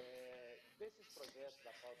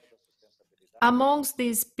 Amongst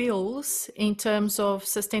these bills, in terms of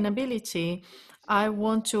sustainability, I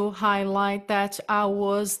want to highlight that I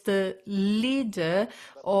was the leader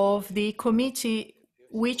of the committee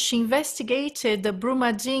which investigated the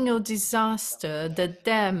Brumadinho disaster, the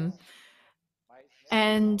dam,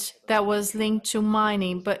 and that was linked to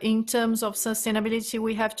mining. But in terms of sustainability,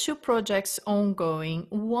 we have two projects ongoing.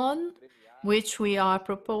 One, which we are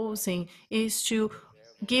proposing, is to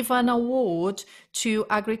give an award to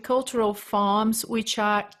agricultural farms which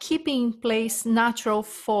are keeping in place natural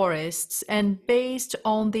forests. And based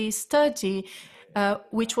on the study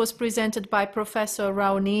which was presented by Professor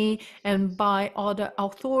Raoni and by other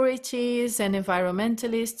authorities and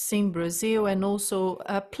environmentalists in Brazil and also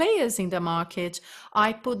players in the market,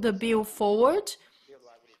 I put the bill forward.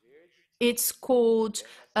 It's called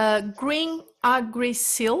Green Agri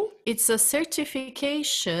Seal. It's a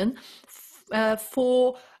certification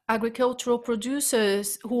for agricultural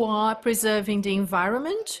producers who are preserving the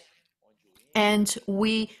environment. And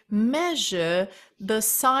we measure the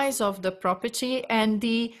size of the property, and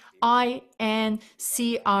the INCRA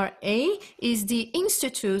is the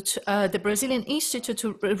institute, the Brazilian institute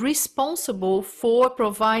responsible for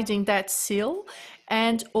providing that seal,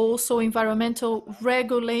 and also environmental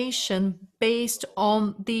regulation based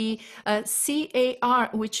on the CAR,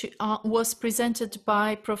 which was presented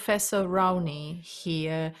by Professor Raoni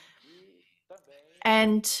here.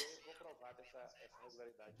 And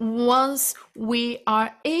once we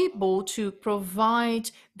are able to provide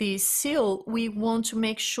this seal, we want to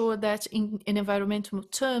make sure that in environmental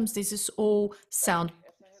terms, this is all sound.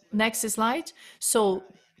 Next slide. So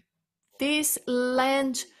this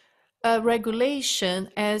land regulation,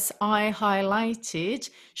 as I highlighted,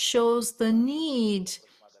 shows the need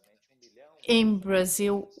in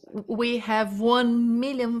Brazil. We have 1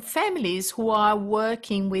 million families who are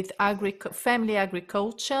working with family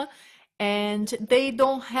agriculture, and they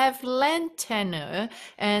don't have land tenure,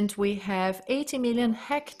 and we have 80 million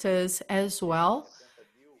hectares as well,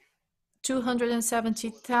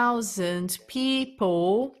 270,000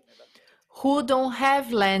 people who don't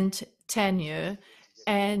have land tenure,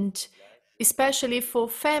 and especially for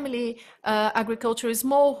family agriculture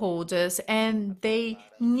smallholders, and they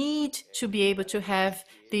need to be able to have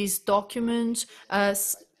these documents.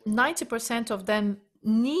 90% of them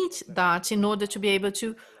need that in order to be able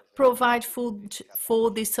to provide food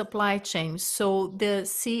for the supply chain. So the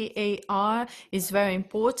CAR is very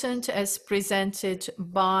important, as presented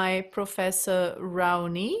by Professor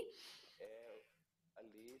Raoni.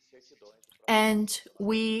 And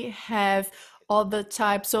we have other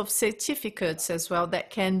types of certificates as well that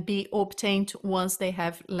can be obtained once they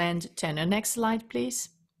have land tenure. Next slide, please.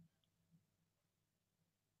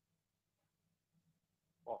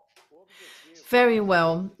 Very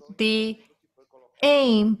well. The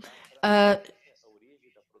aim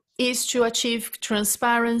is to achieve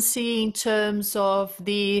transparency in terms of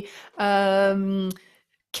the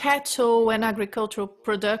cattle and agricultural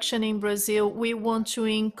production in Brazil. We want to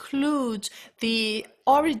include the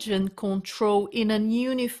origin control in a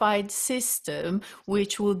unified system,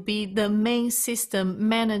 which would be the main system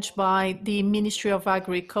managed by the Ministry of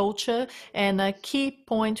Agriculture. And a key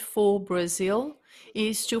point for Brazil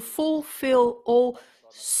is to fulfill all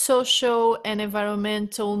social and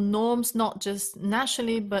environmental norms, not just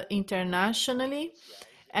nationally, but internationally,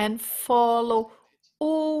 and follow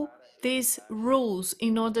all these rules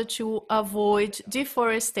in order to avoid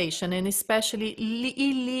deforestation, and especially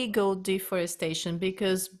illegal deforestation,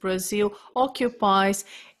 because Brazil occupies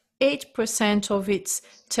 8% of its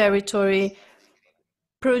territory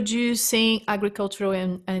producing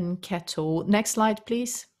agricultural and cattle. Next slide,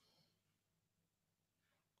 please.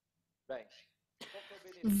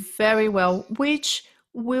 Very well. Which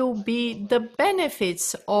will be the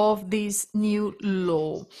benefits of this new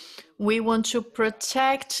law? We want to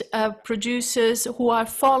protect producers who are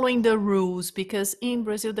following the rules, because in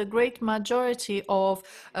Brazil, the great majority of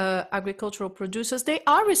agricultural producers, they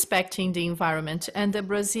are respecting the environment, and the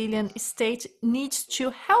Brazilian state needs to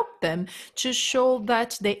help them to show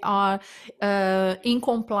that they are in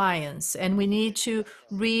compliance, and we need to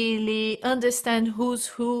really understand who's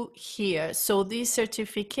who here. So this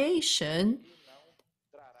certification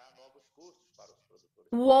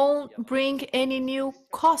won't bring any new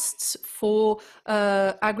costs for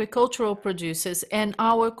agricultural producers. And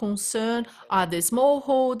our concern are the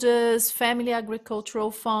smallholders, family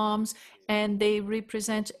agricultural farms, and they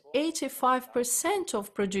represent 85%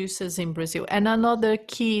 of producers in Brazil. And another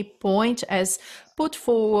key point, as put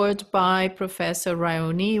forward by Professor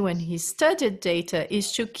Raoni when he studied data,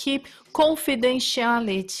 is to keep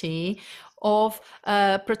confidentiality of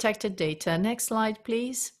protected data. Next slide,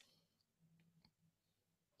 please.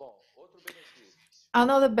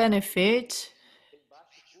 Another benefit,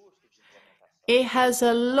 it has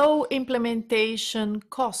a low implementation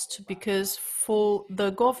cost because for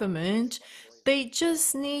the government, they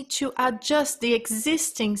just need to adjust the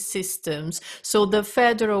existing systems. So the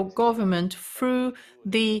federal government, through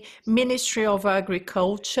the Ministry of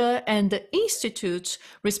Agriculture and the institutes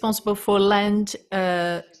responsible for land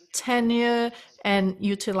tenure and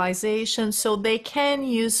utilization, so they can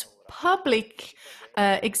use public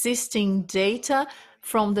existing data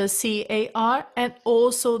from the CAR and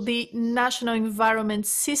also the National Environment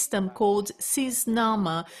System called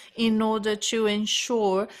CISNAMA in order to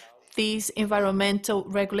ensure these environmental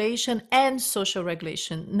regulation and social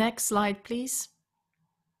regulation. Next slide, please.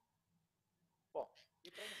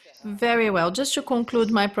 Very well. Just to conclude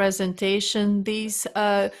my presentation, these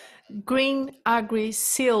Green Agri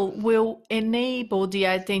Seal will enable the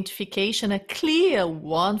identification, a clear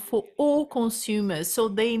one for all consumers, so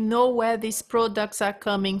they know where these products are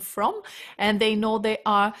coming from and they know they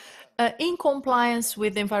are in compliance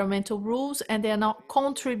with environmental rules and they are not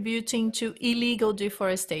contributing to illegal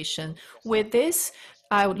deforestation. With this,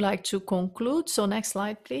 I would like to conclude. So next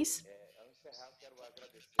slide, please.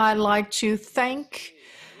 I'd like to thank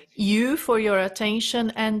you for your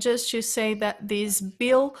attention and just to say that this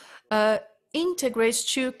bill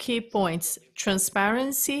integrates two key points: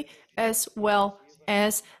 transparency as well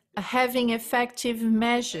as having effective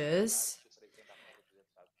measures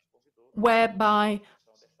whereby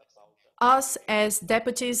us as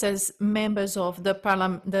deputies, as members of the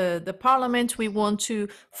parliament, we want to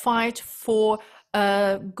fight for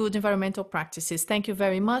good environmental practices. Thank you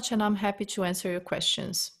very much, and I'm happy to answer your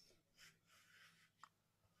questions.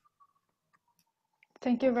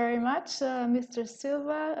 Thank you very much, Mr.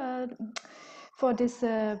 Silva, for this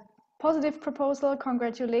positive proposal.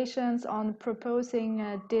 Congratulations on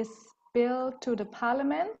proposing this bill to the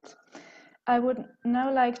Parliament. I would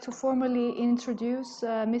now like to formally introduce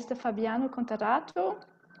Mr. Fabiano Contarato,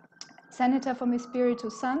 Senator from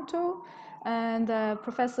Espírito Santo and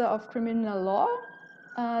Professor of Criminal Law.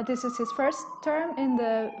 This is his first term in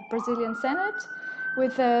the Brazilian Senate,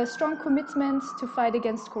 with a strong commitment to fight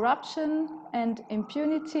against corruption and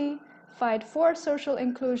impunity, fight for social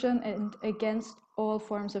inclusion and against all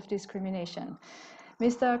forms of discrimination.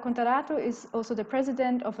 Mr. Contarato is also the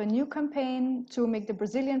president of a new campaign to make the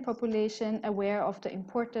Brazilian population aware of the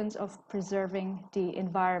importance of preserving the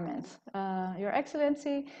environment. Your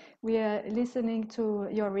Excellency, we are listening to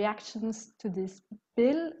your reactions to this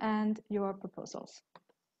bill and your proposals.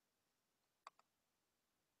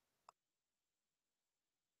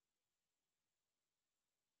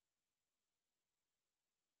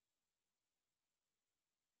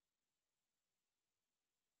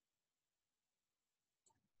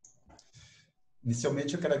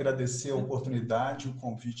 Inicialmente, eu quero agradecer a oportunidade, o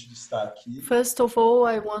convite de estar aqui. First of all,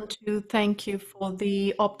 I want to thank you for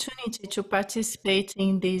the opportunity to participate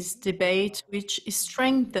in this debate, which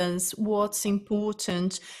strengthens what's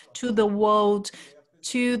important to the world,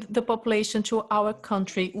 to the population, to our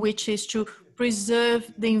country, which is to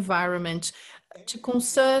preserve the environment. To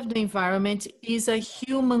conserve the environment is a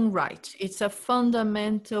human right. It's a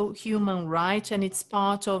fundamental human right, and it's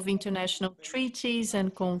part of international treaties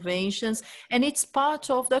and conventions, and it's part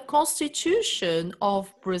of the Constitution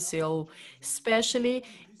of Brazil, especially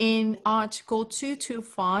in Article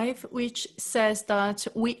 225, which says that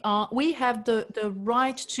we have the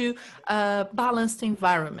right to a balanced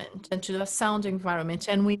environment and to a sound environment.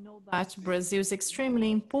 And we know that Brazil is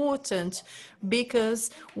extremely important because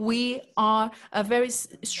we are a very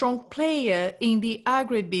strong player in the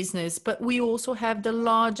agribusiness, but we also have the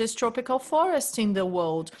largest tropical forest in the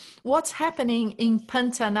world. What's happening in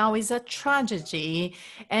Pantanal is a tragedy,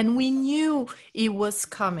 and we knew it was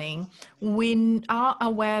coming. We are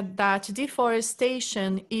aware that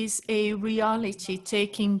deforestation is a reality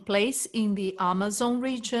taking place in the Amazon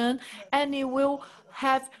region, and it will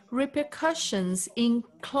have repercussions in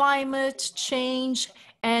climate change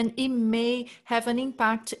and it may have an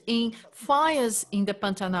impact in fires in the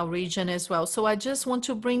Pantanal region as well. So I just want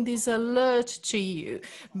to bring this alert to you,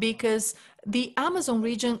 because the Amazon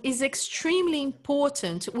region is extremely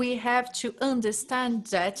important. We have to understand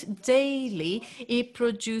that daily it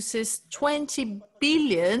produces 20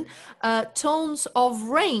 billion tons of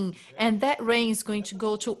rain, and that rain is going to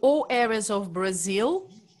go to all areas of Brazil,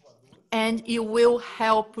 and it will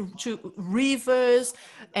help to rivers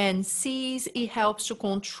and seas. It helps to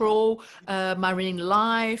control marine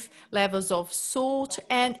life, levels of salt,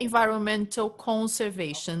 and environmental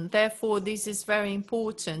conservation. Therefore, this is very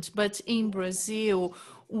important. But in Brazil,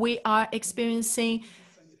 we are experiencing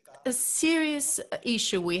a serious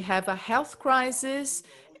issue. We have a health crisis,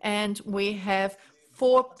 and we have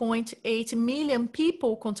 4.8 million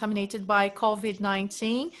people contaminated by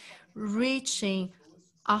COVID-19, reaching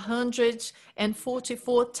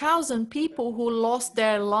 144,000 people who lost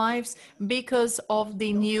their lives because of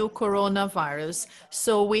the new coronavirus.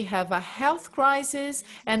 So we have a health crisis,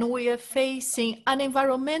 and we are facing an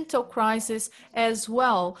environmental crisis as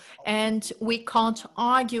well. And we can't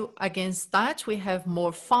argue against that. We have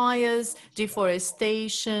more fires,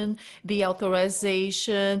 deforestation, the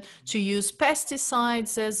authorization to use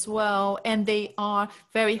pesticides as well, and they are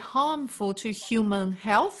very harmful to human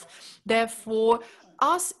health. Therefore,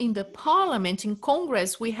 us in the parliament, in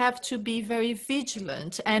Congress, we have to be very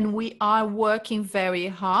vigilant, and we are working very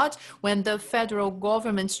hard. When the federal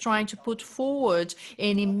government is trying to put forward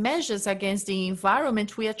any measures against the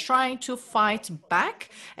environment, we are trying to fight back.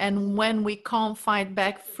 And when we can't fight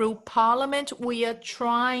back through parliament, we are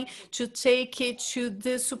trying to take it to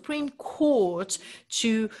the Supreme Court,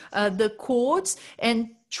 to the courts,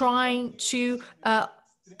 and trying to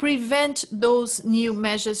prevent those new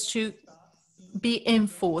measures to be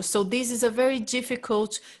enforced. So this is a very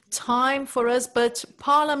difficult time for us, but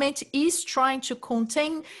Parliament is trying to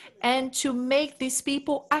contain and to make these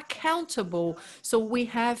people accountable. So we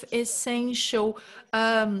have essential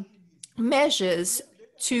measures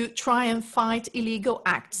to try and fight illegal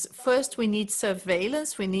acts. First, we need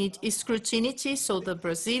surveillance, we need scrutiny, so the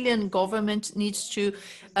Brazilian government needs to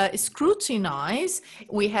scrutinize.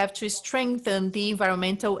 We have to strengthen the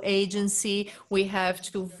environmental agency, we have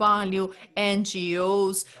to value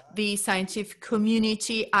NGOs, the scientific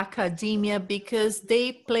community, academia, because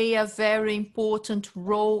they play a very important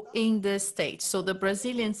role in the state. So the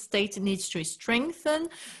Brazilian state needs to strengthen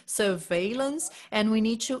surveillance, and we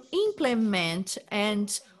need to implement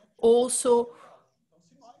and also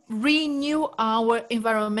renew our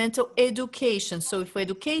environmental education. So if we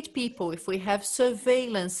educate people, if we have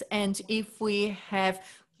surveillance, and if we have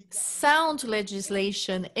sound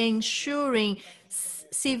legislation ensuring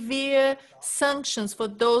severe sanctions for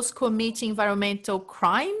those committing environmental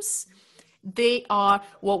crimes, they are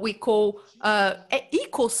what we call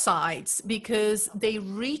ecocides, because they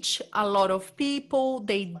reach a lot of people,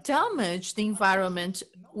 they damage the environment,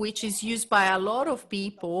 which is used by a lot of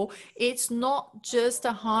people. It's not just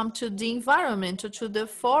a harm to the environment or to the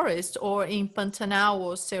forest or in Pantanal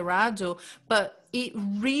or Cerrado, but it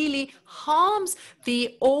really harms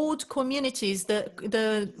the old communities,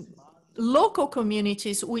 the local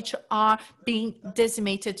communities which are being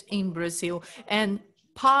decimated in Brazil. And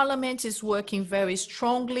Parliament is working very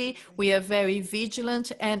strongly. We are very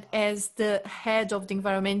vigilant. And as the head of the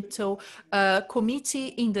Environmental Committee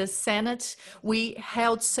in the Senate, we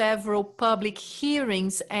held several public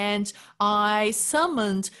hearings, and I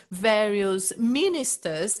summoned various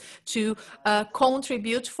ministers to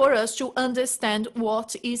contribute for us to understand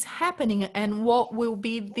what is happening and what will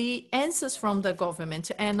be the answers from the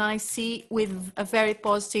government. And I see with a very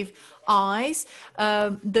positive eyes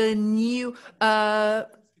the new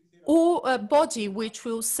body which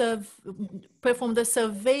will perform the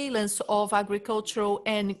surveillance of agricultural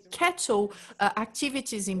and cattle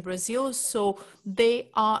activities in Brazil. So they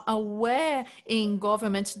are aware in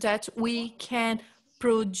government that we can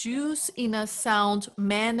produce in a sound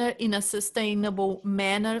manner, in a sustainable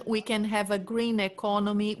manner. We can have a green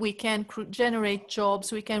economy, we can generate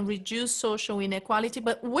jobs, we can reduce social inequality,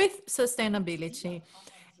 but with sustainability.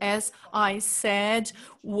 As I said,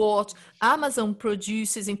 what Amazon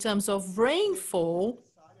produces in terms of rainfall,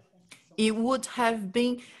 it would have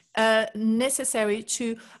been necessary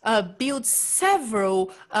to build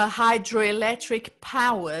several hydroelectric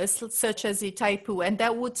powers, such as Itaipu, and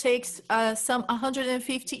that would take some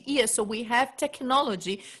 150 years. So we have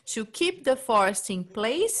technology to keep the forest in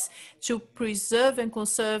place, to preserve and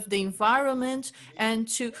conserve the environment, and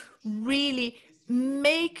to really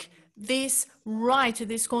make this right,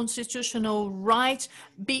 this constitutional right,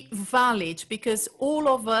 be valid, because all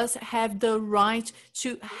of us have the right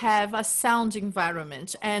to have a sound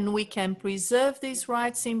environment, and we can preserve these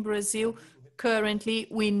rights in Brazil. Currently,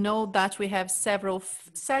 we know that we have several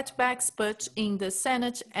setbacks, but in the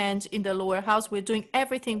Senate and in the lower house, we're doing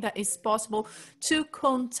everything that is possible to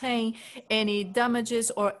contain any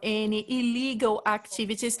damages or any illegal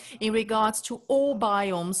activities in regards to all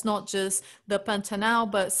biomes, not just the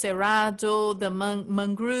Pantanal, but Cerrado, the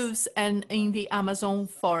mangroves, and in the Amazon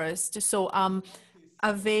forest. So I'm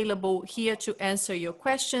available here to answer your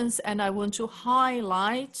questions, and I want to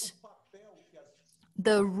highlight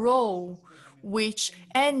the role which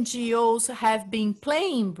NGOs have been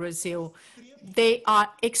playing in Brazil. They are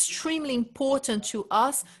extremely important to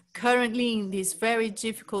us currently in these very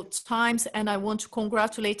difficult times, and I want to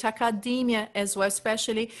congratulate academia as well,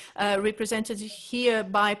 especially represented here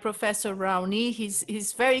by Professor Raoni.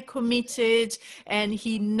 He's very committed, and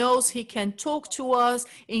he knows he can talk to us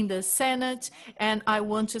in the Senate, and I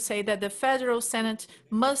want to say that the Federal Senate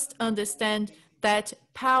must understand that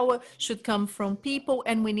power should come from people,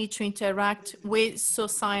 and we need to interact with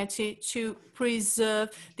society to preserve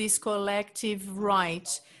this collective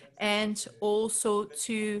right, and also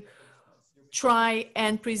to try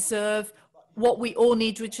and preserve what we all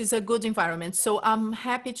need, which is a good environment. So I'm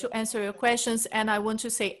happy to answer your questions, and I want to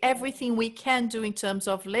say everything we can do in terms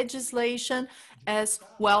of legislation, as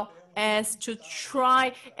well as to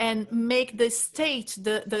try and make the state,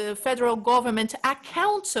 the federal government,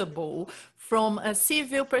 accountable from a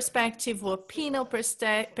civil perspective or penal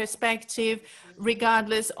perspective,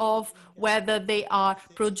 regardless of whether they are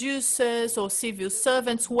producers or civil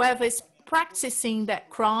servants, whoever is practicing that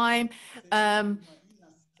crime,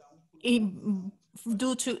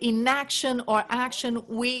 due to inaction or action,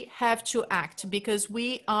 we have to act, because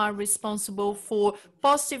we are responsible for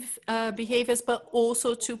positive behaviors, but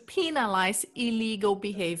also to penalize illegal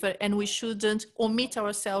behavior, and we shouldn't omit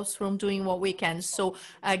ourselves from doing what we can. So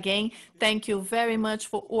again, thank you very much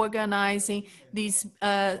for organizing this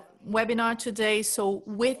webinar today. So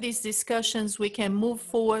with these discussions, we can move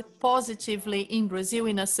forward positively in Brazil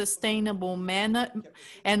in a sustainable manner,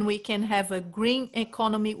 and we can have a green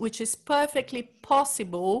economy, which is perfectly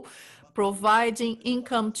possible, providing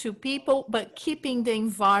income to people, but keeping the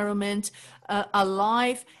environment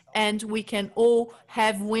alive, and we can all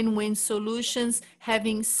have win-win solutions,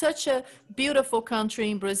 having such a beautiful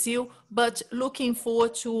country in Brazil, but looking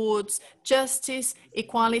forward towards justice,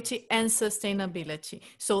 equality, and sustainability.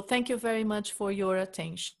 So thank you very much for your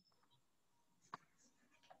attention.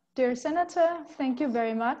 Dear Senator, thank you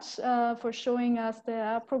very much for showing us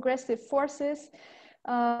the progressive forces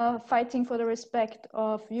fighting for the respect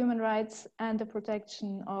of human rights and the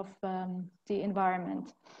protection of the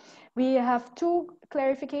environment. We have two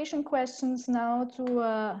clarification questions now to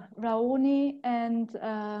Raoni and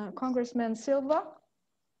Congressman Silva.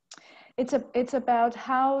 It's about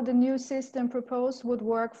how the new system proposed would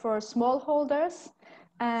work for smallholders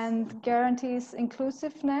and guarantees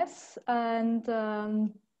inclusiveness and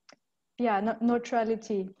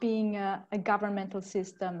neutrality, being a governmental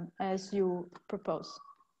system as you propose.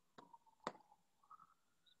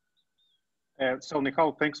 So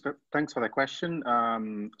Nicole, thanks for that question.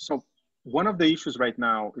 So one of the issues right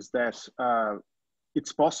now is that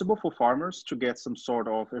it's possible for farmers to get some sort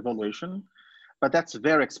of evaluation, but that's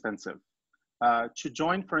very expensive. To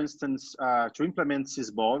join, for instance, to implement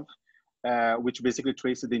SysBOV, which basically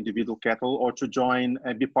traces the individual cattle, or to join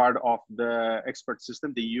and be part of the expert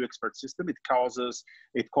system, the EU expert system, it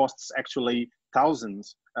costs actually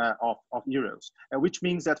thousands of euros, which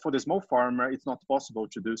means that for the small farmer, it's not possible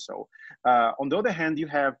to do so. On the other hand, you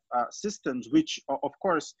have systems which, of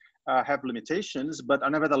course, have limitations, but are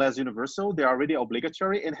nevertheless universal. They are already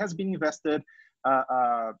obligatory and has been invested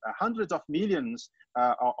hundreds of millions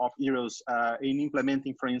of euros in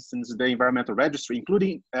implementing, for instance, the environmental registry,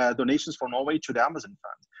 including donations from Norway to the Amazon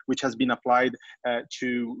Fund, which has been applied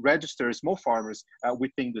to register small farmers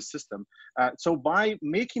within the system. So by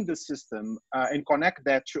making the system and connect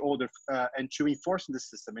that to other, and to enforce the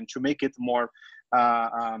system and to make it more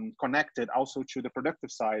connected also to the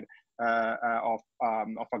productive side of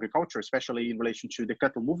agriculture, especially in relation to the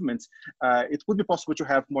cattle movements, it would be possible to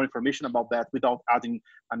have more information about that without adding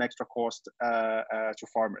an extra cost to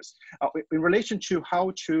farmers. In relation to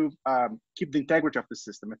how to keep the integrity of the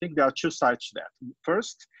system, I think there are two sides to that.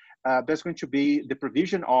 First, there's going to be the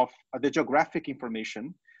provision of the geographic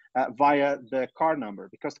information via the car number,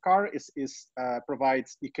 because car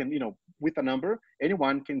provides, you can, with a number,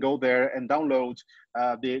 anyone can go there and download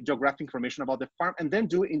the geographic information about the farm, and then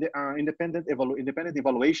do independent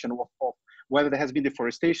evaluation of whether there has been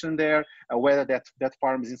deforestation there, whether that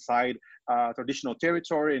farm is inside traditional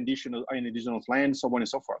territory, indigenous land, so on and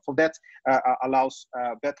so forth. So that allows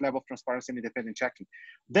that level of transparency and independent checking.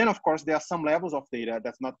 Then, of course, there are some levels of data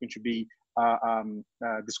that's not going to be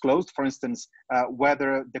disclosed. For instance,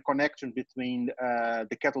 whether the connection between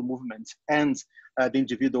the cattle movement and the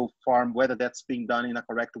individual farm, whether that's being done in a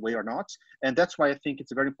correct way or not. And that's why I think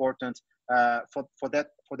it's very important for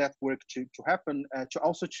that work to happen, to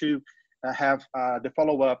have the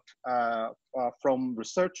follow-up from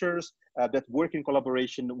researchers that work in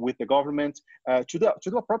collaboration with the government to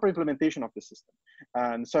do a proper implementation of the system.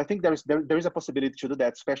 And so I think there is a possibility to do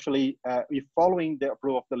that, especially if following the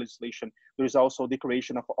approval of the legislation, there is also the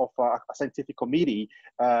creation of a scientific committee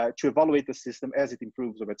to evaluate the system as it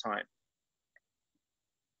improves over time.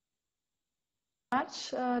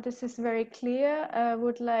 This is very clear. I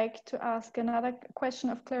would like to ask another question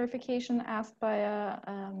of clarification asked by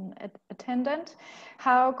an attendant.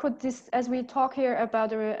 How could this, as we talk here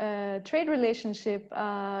about a trade relationship,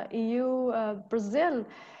 EU-Brazil,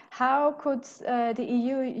 how could the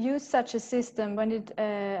EU use such a system when it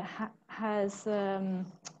has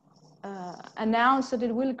announced that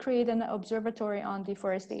it will create an observatory on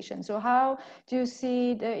deforestation? So how do you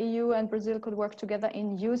see the EU and Brazil could work together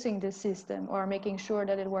in using this system or making sure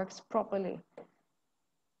that it works properly?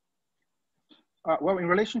 Well, in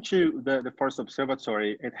relation to the Forest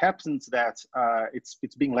Observatory, it happens that it's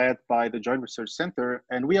being led by the Joint Research Center,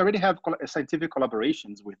 and we already have scientific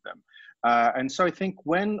collaborations with them. And so I think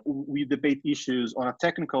when we debate issues on a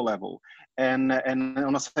technical level and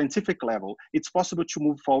on a scientific level, it's possible to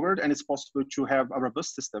move forward, and it's possible to have a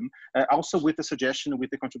robust system, also with the suggestion, with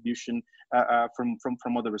the contribution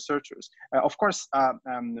from other researchers. Of course,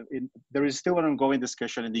 there is still an ongoing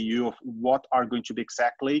discussion in the EU of what are going to be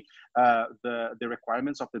exactly the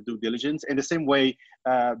requirements of the due diligence. In the same way,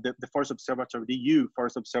 the Forest Observatory, the EU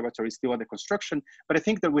Forest Observatory is still under construction, but I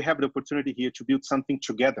think that we have the opportunity here to build something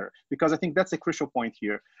together, because I think that's a crucial point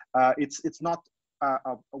here. It's not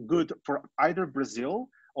good for either Brazil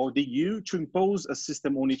or the EU to impose a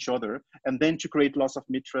system on each other and then to create loss of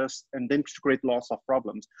mistrust and then to create loss of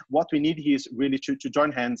problems. What we need here is really to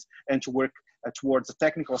join hands and to work towards a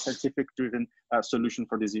technical, scientific-driven solution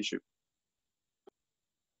for this issue.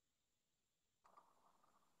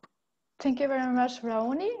 Thank you very much,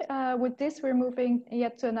 Raoni. With this, we're moving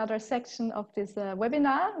yet to another section of this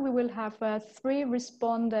webinar. We will have 3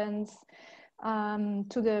 respondents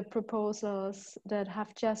to the proposals that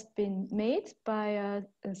have just been made by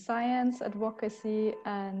science, advocacy,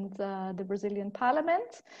 and the Brazilian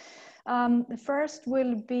Parliament. The first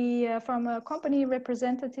will be from a company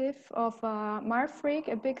representative of Marfrig,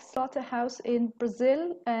 a big slaughterhouse in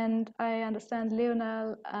Brazil, and I understand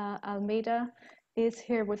Leonel Almeida is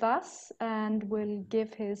here with us and will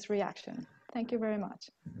give his reaction. Thank you very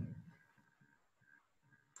much.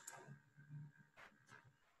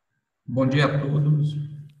 Bom dia a todos.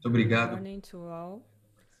 Muito obrigado. Good morning to all.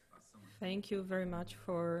 Thank you very much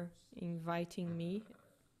for inviting me.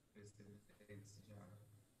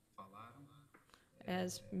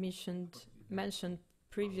 As mentioned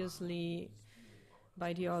previously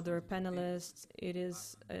by the other panelists, it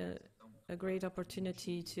is a great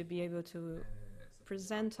opportunity to be able to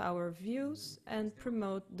present our views and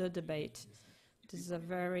promote the debate. This is a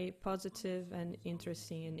very positive and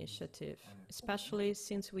interesting initiative, especially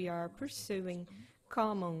since we are pursuing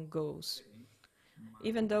common goals.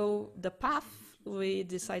 Even though the path we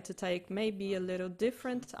decide to take may be a little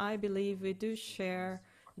different, I believe we do share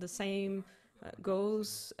the same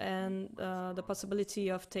goals and the possibility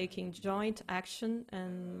of taking joint action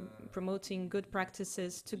and promoting good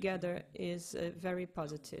practices together is very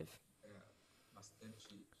positive.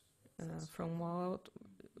 From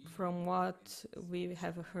what we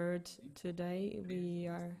have heard today, we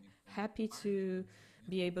are happy to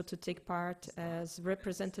be able to take part as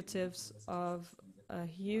representatives of a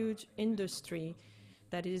huge industry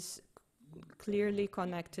that is clearly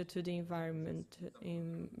connected to the environment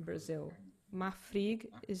in Brazil. Marfrig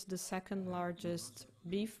is the second largest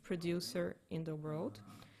beef producer in the world,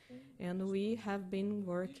 and we have been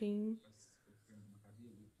working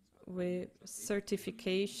with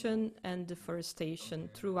certification and deforestation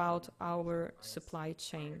throughout our supply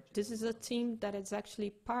chain. This is a team that is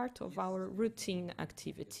actually part of our routine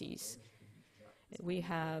activities. We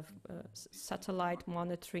have satellite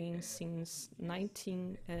monitoring since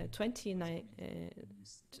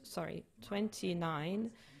 2009,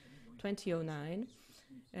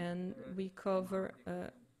 and we cover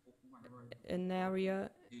an area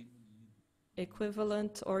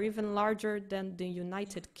equivalent or even larger than the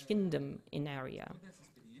United Kingdom in area.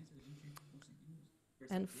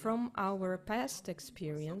 And from our past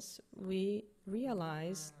experience, we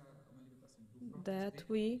realize that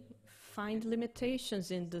we find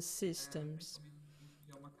limitations in the systems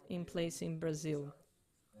in place in Brazil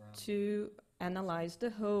to analyze the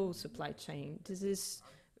whole supply chain. This is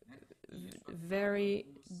very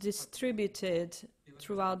distributed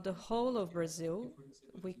throughout the whole of Brazil.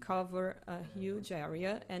 We cover a huge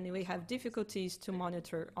area, and we have difficulties to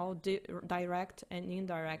monitor all direct and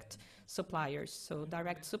indirect suppliers. So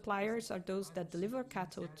direct suppliers are those that deliver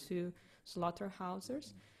cattle to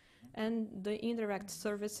slaughterhouses, and the indirect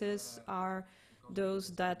services are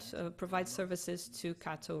those that provide services to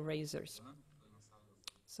cattle raisers.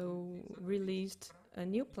 So released a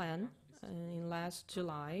new plan in last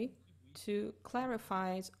July to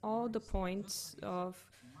clarify all the points of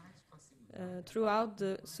throughout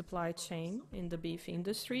the supply chain in the beef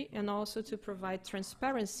industry, and also to provide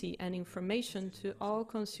transparency and information to all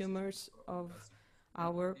consumers of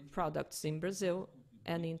our products in Brazil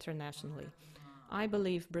and internationally. I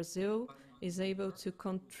believe Brazil is able to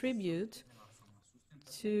contribute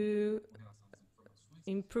to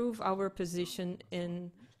improve our position in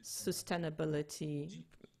sustainability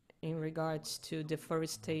in regards to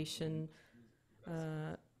deforestation,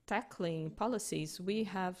 tackling policies. We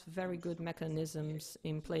have very good mechanisms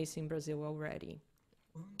in place in Brazil already.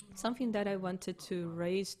 Something that I wanted to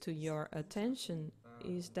raise to your attention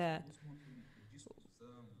is that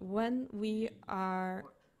when we are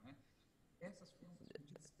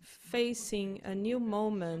facing a new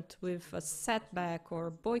moment with a setback or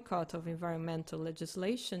boycott of environmental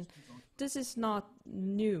legislation, this is not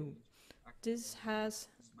new. This has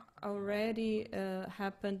already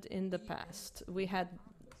happened in the past. We had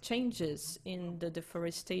changes in the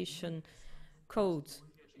deforestation code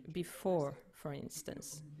before, for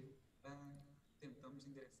instance.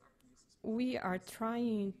 We are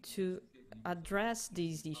trying to address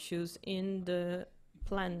these issues in the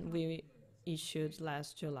plan we issued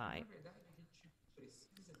last July.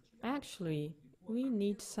 Actually, we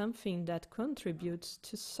need something that contributes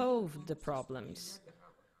to solve the problems.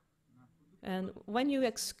 And when you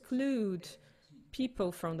exclude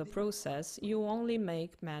people from the process, you only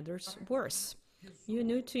make matters worse. You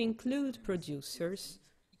need to include producers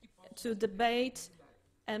to debate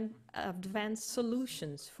and advance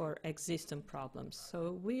solutions for existing problems.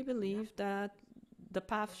 So we believe that the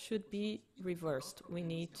path should be reversed. We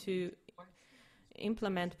need to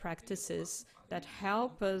implement practices that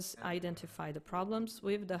help us identify the problems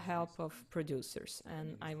with the help of producers.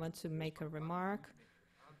 And I want to make a remark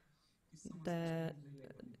that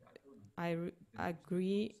I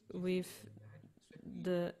agree with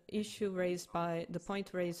the issue raised by, the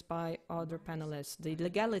point raised by other panelists. The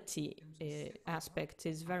legality aspect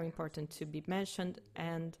is very important to be mentioned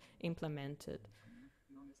and implemented.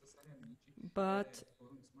 But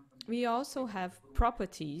we also have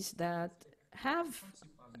properties that have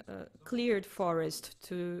cleared forest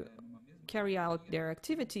to carry out their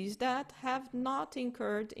activities that have not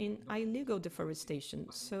incurred in illegal deforestation.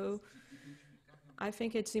 So I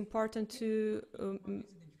think it's important to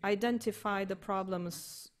identify the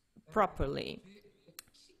problems properly.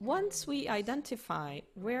 Once we identify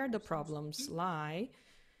where the problems lie,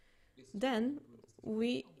 then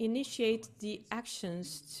we initiate the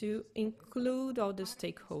actions to include all the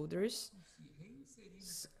stakeholders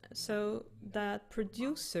so that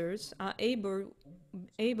producers are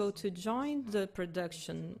able to join the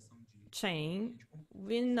production chain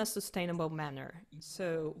in a sustainable manner.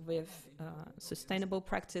 So with sustainable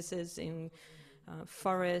practices in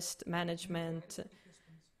forest management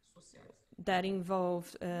that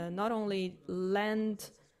involve not only land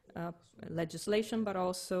legislation, but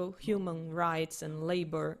also human rights and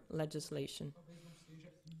labor legislation.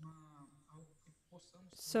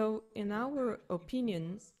 So in our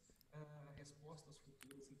opinion,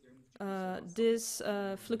 this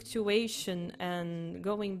fluctuation and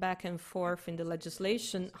going back and forth in the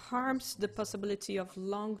legislation harms the possibility of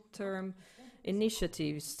long-term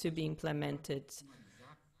initiatives to be implemented.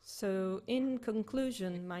 So in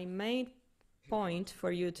conclusion, my main point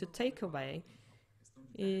for you to take away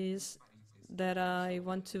is that I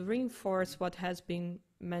want to reinforce what has been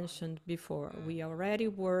mentioned before. We already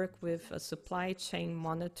work with a supply chain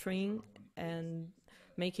monitoring and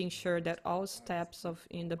making sure that all steps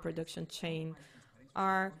in the production chain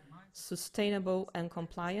are sustainable and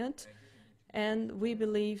compliant. And we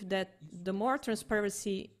believe that the more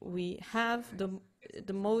transparency we have,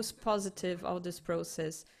 the most positive of this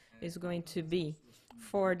process is going to be.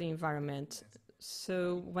 for the environment.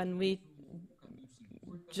 So when we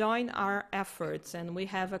join our efforts and we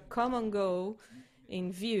have a common goal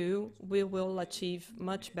in view, we will achieve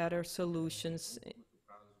much better solutions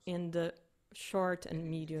in the short and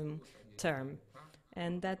medium term.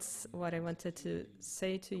 And that's what I wanted to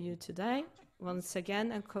say to you today. Once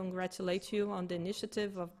again, I congratulate you on the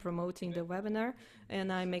initiative of promoting the webinar,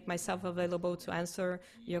 and I make myself available to answer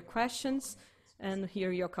your questions and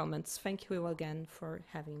hear your comments. Thank you again for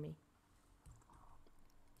having me.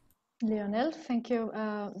 Lionel, thank you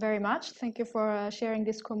very much. Thank you for sharing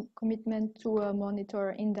this commitment to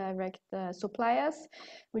monitor indirect suppliers,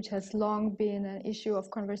 which has long been an issue of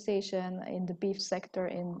conversation in the beef sector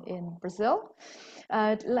in Brazil.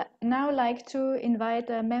 I'd now like to invite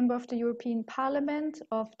a member of the European Parliament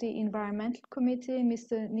of the Environmental Committee,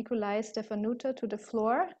 Mr. Nicolae Stefanuta, to the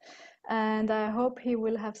floor. And I hope he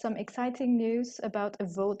will have some exciting news about a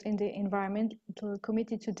vote in the Environmental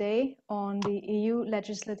Committee today on the EU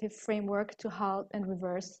legislative framework to halt and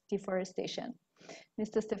reverse deforestation.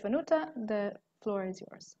 Mr. Stefanuta, the floor is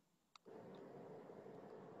yours.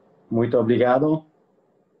 Muito obrigado.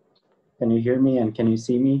 Can you hear me and can you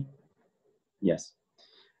see me? Yes.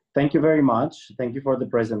 Thank you very much. Thank you for the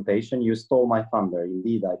presentation. You stole my thunder.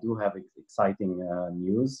 Indeed, I do have exciting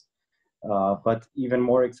news. But even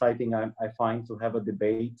more exciting, I find to have a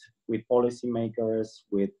debate with policymakers,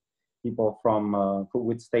 with people from,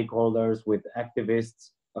 with stakeholders, with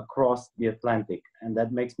activists across the Atlantic. And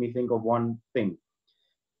that makes me think of one thing.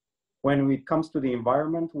 When it comes to the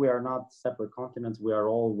environment, we are not separate continents, we are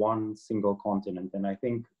all one single continent. And I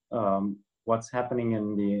think what's happening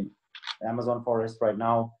in the Amazon forest right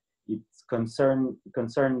now, it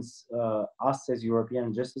concerns us as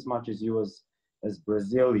Europeans just as much as you as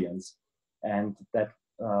Brazilians. And that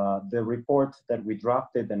the report that we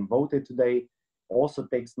drafted and voted today also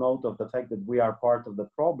takes note of the fact that we are part of the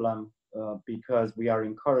problem because we are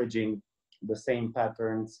encouraging the same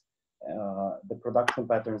patterns, the production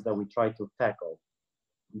patterns that we try to tackle.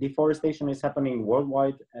 Deforestation is happening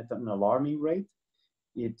worldwide at an alarming rate.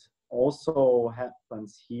 It also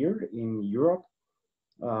happens here in Europe.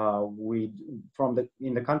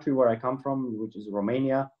 In the country where I come from, which is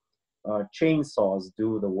Romania, chainsaws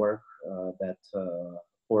do the work that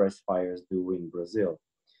forest fires do in Brazil.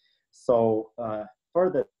 So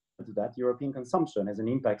further to that, European consumption has an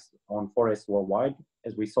impact on forests worldwide,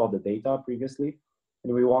 as we saw the data previously,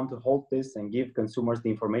 and we want to halt this and give consumers the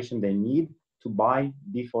information they need to buy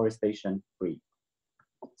deforestation free.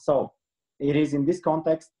 So it is in this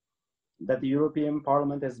context that the European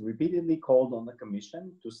Parliament has repeatedly called on the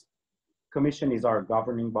Commission to, Commission is our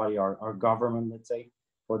governing body, our government, let's say,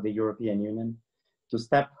 for the European Union, to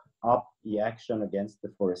step up the action against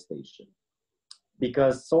deforestation.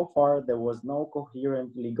 Because so far there was no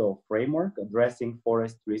coherent legal framework addressing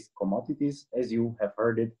forest risk commodities, as you have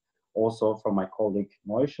heard it also from my colleague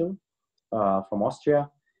Neuschel from Austria.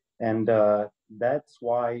 And that's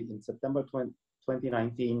why in September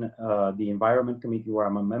 2019, the Environment Committee, where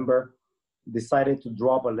I'm a member, decided to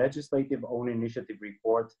draw up a legislative own initiative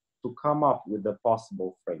report to come up with a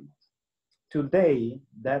possible framework. Today,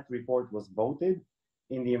 that report was voted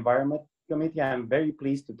in the Environment Committee. I'm very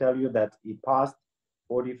pleased to tell you that it passed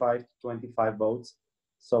 45 to 25 votes.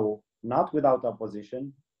 So not without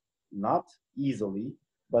opposition, not easily,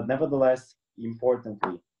 but nevertheless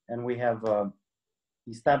importantly. And we have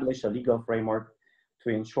established a legal framework to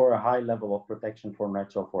ensure a high level of protection for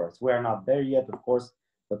natural forests. We are not there yet, of course.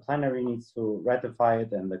 The plenary needs to ratify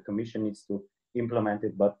it and the Commission needs to implement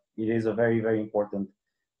it, but it is a very, very important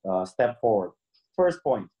step forward. First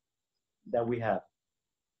point that we have.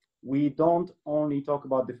 We don't only talk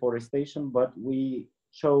about deforestation, but we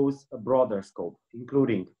chose a broader scope,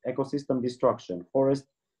 including ecosystem destruction, forest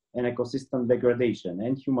and ecosystem degradation,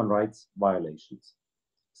 and human rights violations.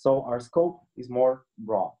 So our scope is more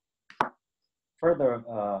broad. Further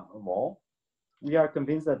of all, we are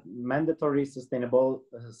convinced that mandatory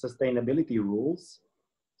sustainability rules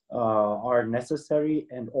are necessary,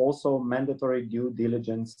 and also mandatory due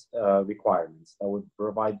diligence requirements that would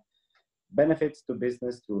provide benefits to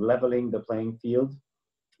business through leveling the playing field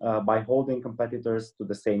by holding competitors to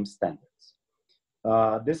the same standards.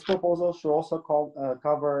 This proposal should also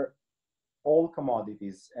cover all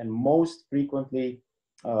commodities, and most frequently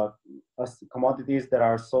commodities that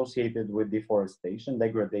are associated with deforestation,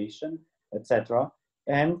 degradation, etc.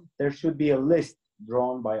 And there should be a list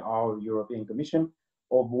drawn by our European Commission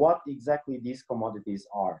of what exactly these commodities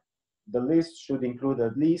are. The list should include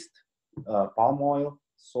at least palm oil,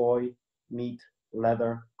 soy, meat,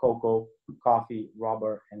 leather, cocoa, coffee,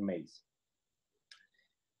 rubber, and maize.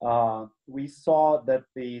 we saw that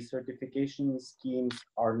the certification schemes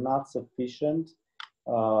are not sufficient,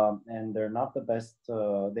 and they're not the best.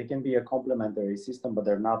 They can be a complementary system, but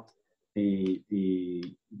they're not the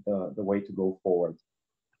way to go forward.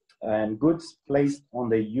 And goods placed on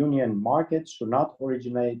the union market should not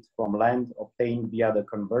originate from land obtained via the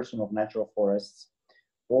conversion of natural forests,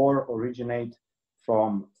 or originate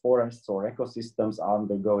from forests or ecosystems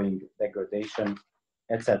undergoing degradation,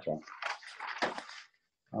 etc.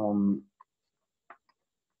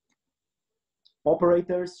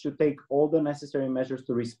 Operators should take all the necessary measures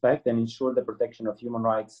to respect and ensure the protection of human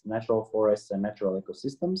rights, natural forests, and natural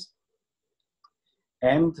ecosystems.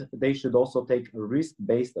 And they should also take a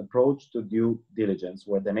risk-based approach to due diligence,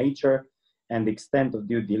 where the nature and extent of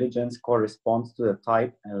due diligence corresponds to the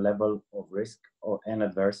type and level of risk and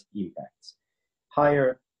adverse impacts.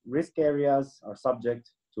 Higher risk areas are subject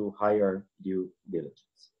to higher due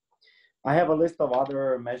diligence. I have a list of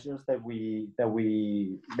other measures that we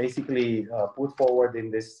basically put forward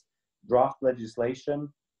in this draft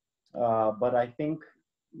legislation, but I think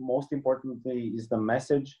most importantly is the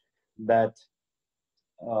message that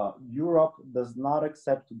Europe does not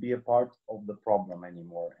accept to be a part of the problem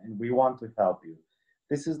anymore, and we want to help you.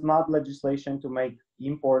 This is not legislation to make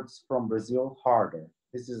imports from Brazil harder.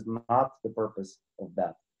 This is not the purpose of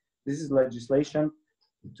that. This is legislation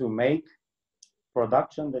to make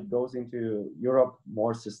production that goes into Europe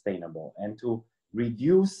more sustainable, and to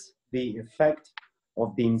reduce the effect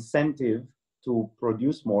of the incentive to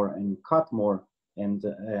produce more and cut more and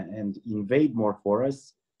invade more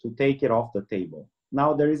forests, to take it off the table.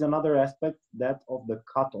 Now, there is another aspect, that of the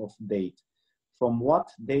cutoff date. From what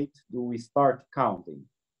date do we start counting?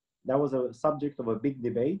 That was a subject of a big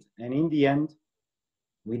debate, and in the end,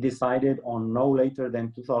 we decided on no later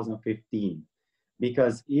than 2015.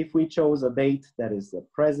 Because if we chose a date that is the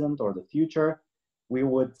present or the future, we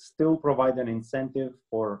would still provide an incentive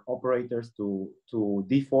for operators to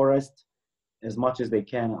deforest as much as they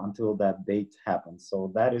can until that date happens.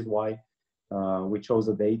 So that is why we chose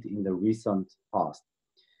a date in the recent past.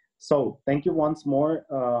 So thank you once more.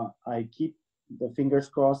 I keep the fingers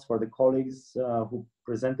crossed for the colleagues who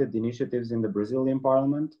presented the initiatives in the Brazilian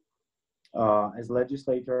Parliament. As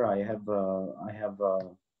legislator, I have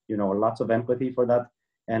you know, lots of empathy for that.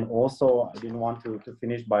 And also, I didn't want to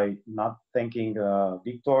finish by not thanking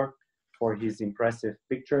Victor for his impressive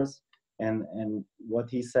pictures. And what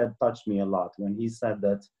he said touched me a lot when he said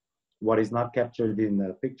that what is not captured in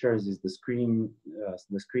the pictures is the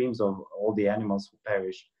screams of all the animals who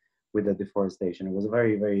perish with the deforestation. It was a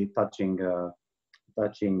very, very touching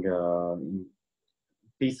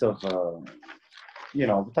piece of, you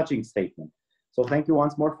know, touching statement. So thank you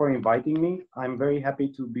once more for inviting me. I'm very happy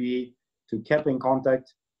to keep in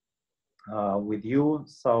contact with you.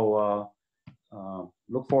 So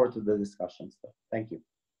look forward to the discussions. Thank you.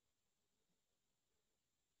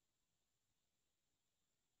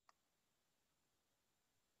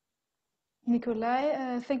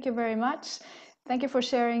 Nikolai, thank you very much. Thank you for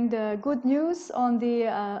sharing the good news on the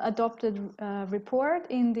adopted report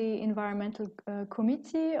in the Environmental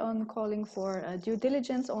Committee on calling for due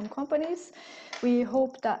diligence on companies. We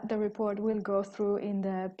hope that the report will go through in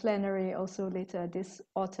the plenary also later this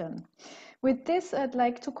autumn. With this, I'd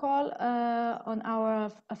like to call on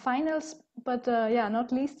our finals, but yeah,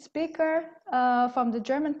 not least speaker from the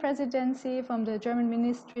German presidency, from the German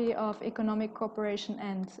Ministry of Economic Cooperation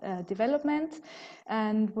and Development,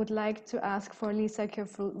 and would like to ask for Lisa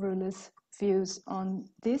Kierkegaard's views on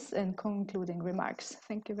this and concluding remarks.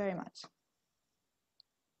 Thank you very much.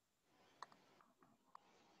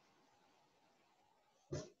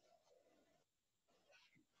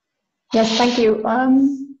 Yes, thank you.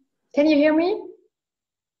 Can you hear me?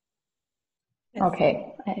 Yes.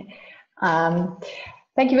 Okay.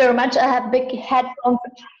 Thank you very much. I have big headphones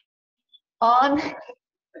on.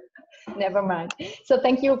 Never mind. So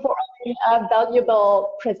thank you for all the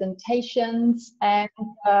valuable presentations and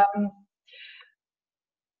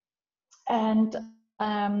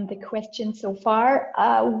the questions so far.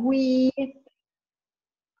 We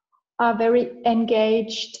are very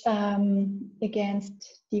engaged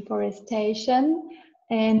against deforestation,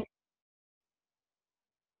 and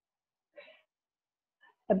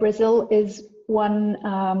Brazil is one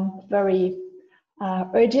very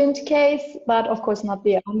urgent case, but of course not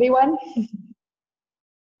the only one.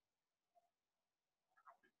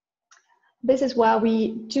 This is why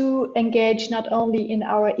we do engage not only in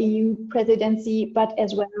our EU presidency, but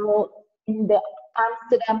as well in the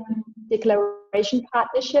Amsterdam Declaration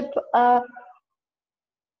Partnership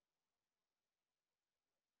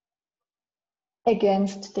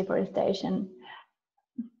against deforestation.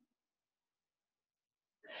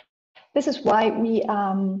 This is why we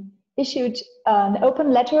issued an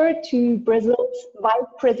open letter to Brazil's Vice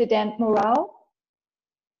President Mourão,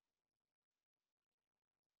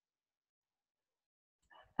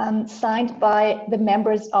 signed by the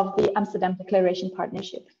members of the Amsterdam Declaration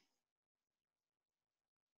Partnership.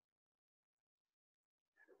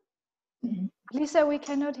 Lisa, we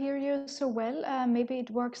cannot hear you so well. Maybe it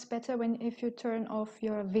works better if you turn off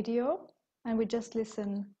your video and we just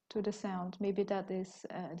listen to the sound. Maybe that is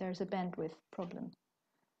there's a bandwidth problem.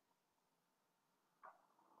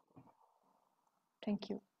 Thank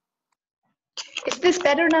you. Is this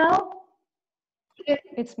better now?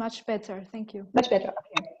 It's much better. Thank you. Much better.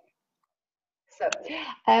 Okay.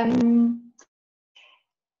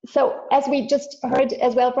 So as we just heard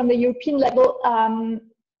as well from the European level, our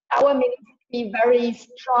ministry very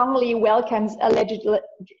strongly welcomes a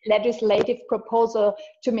legislative proposal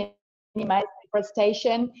to minimize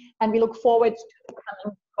deforestation, and we look forward to the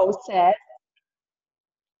coming process.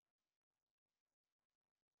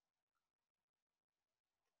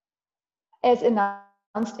 As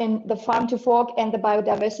announced in the Farm to Fork and the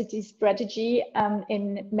Biodiversity Strategy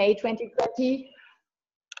in May 2020.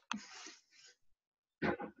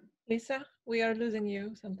 Lisa, we are losing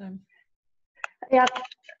you sometimes. Ja,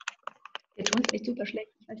 der Ton ist echt super schlecht.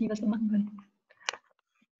 Ich weiß nicht, was wir machen können.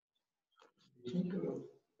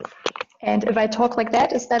 And if I talk like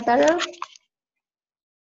that, is that better?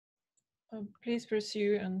 Please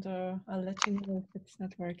pursue, and I'll let you know if it's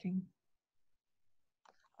not working.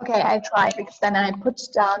 Okay, I try, because then I put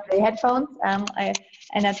down the headphones and I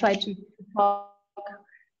try to talk.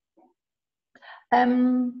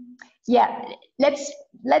 Yeah,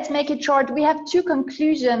 let's make it short. We have two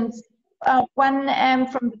conclusions. One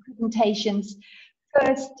from the presentations.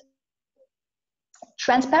 First,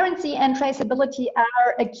 transparency and traceability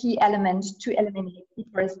are a key element to eliminate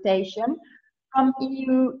deforestation from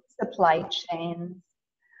EU supply chains.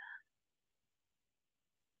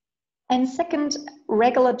 And second,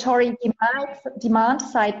 regulatory demand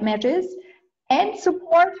side measures and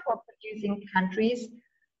support for producing countries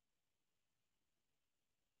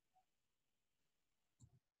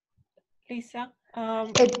Lisa,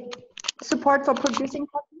 support for producing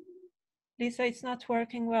countries? Lisa, it's not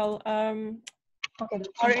working well. Okay,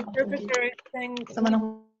 our interpreter is saying.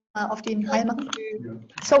 Auf den Pfeil machen?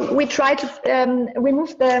 So we try to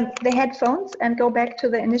remove the headphones and go back to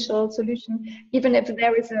the initial solution, even if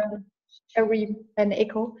there is an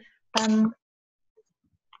echo.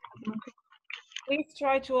 Please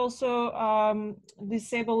try to also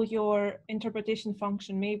disable your interpretation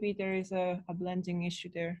function. Maybe there is a blending issue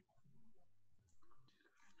there.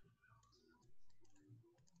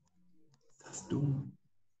 That's dumm.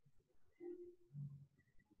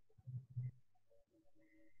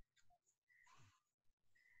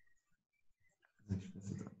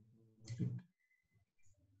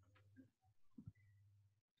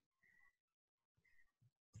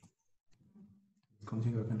 Kommt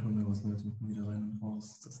hier gar kein Ton mehr raus, jetzt müssen wir wieder rein und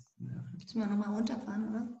raus. Das nervt. Müssen wir nochmal runterfahren,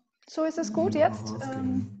 oder? So ist es gut jetzt.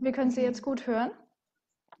 Wir können Sie jetzt gut hören.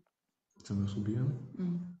 Sollen wir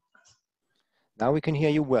probieren? Now we can hear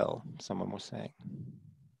you well, someone was saying.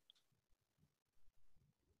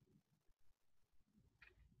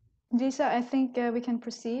 Lisa, I think we can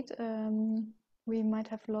proceed. We might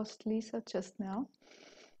have lost Lisa just now.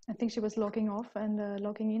 I think she was logging off and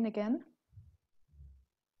logging in again.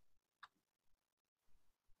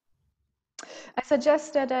 I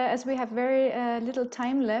suggest that as we have very little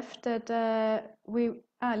time left, that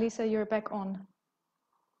Lisa, you're back on.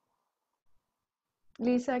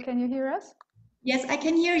 Lisa, can you hear us? Yes, I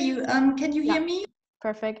can hear you. Can you hear me?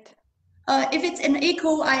 Perfect. If it's an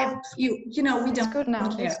echo, you know, we don't. It's good now.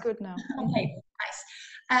 Care. It's good now. Okay, nice.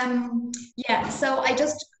 Yeah, so I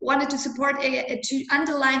just wanted to support to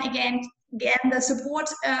underline again the support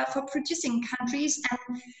for producing countries,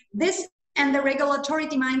 and this and the regulatory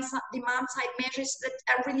demand side measures that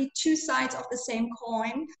are really two sides of the same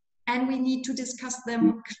coin, and we need to discuss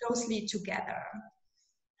them closely together.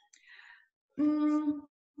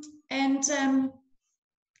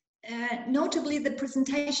 Notably, the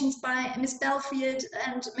presentations by Ms. Belfield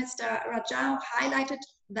and Mr. Rajao highlighted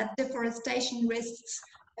that deforestation risks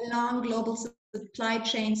along global supply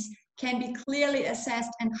chains can be clearly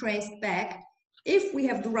assessed and traced back if we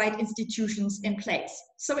have the right institutions in place.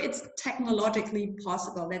 So it's technologically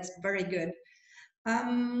possible. That's very good.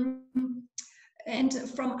 And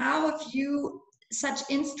from our view, such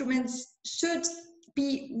instruments should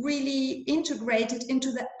be really integrated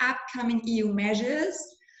into the upcoming EU measures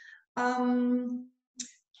and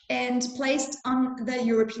placed on the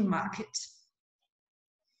European market.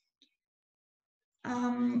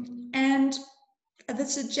 And the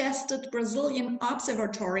suggested Brazilian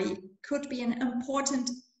observatory could be an important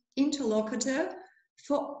interlocutor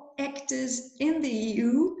for actors in the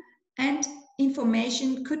EU, and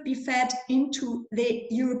information could be fed into the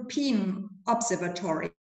European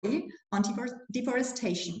Observatory on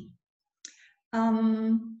deforestation.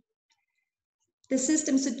 The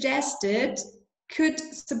system suggested could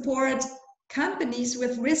support companies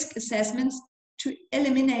with risk assessments to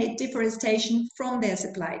eliminate deforestation from their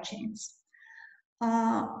supply chains.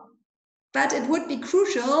 But it would be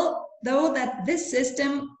crucial, though, that this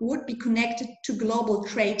system would be connected to global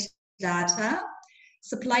trade data,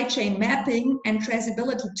 supply chain mapping, and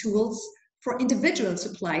traceability tools for individual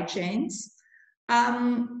supply chains,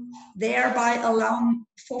 thereby allowing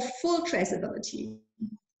for full traceability.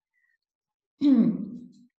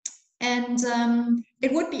 And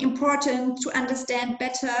it would be important to understand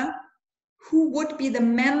better who would be the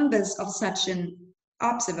members of such an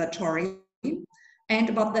observatory, and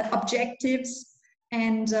about the objectives,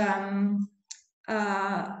 and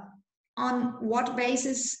on what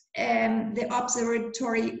basis the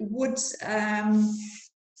observatory would,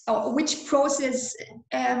 or which process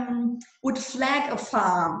would flag a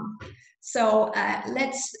farm. So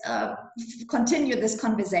let's continue this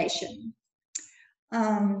conversation.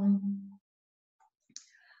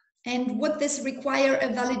 And would this require a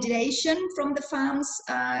validation from the farm's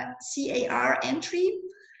CAR entry?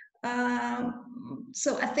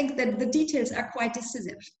 So I think that the details are quite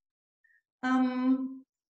decisive.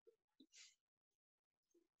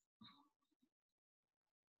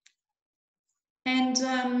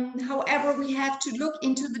 However, we have to look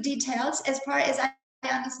into the details. As far as I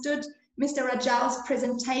understood Mr. Rajal's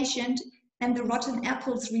presentation and the Rotten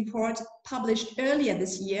Apples report published earlier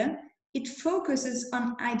this year, it focuses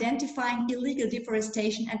on identifying illegal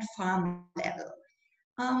deforestation at farm level.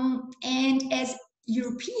 And as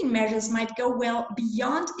European measures might go well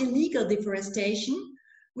beyond illegal deforestation,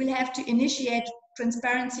 we'll have to initiate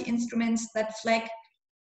transparency instruments that flag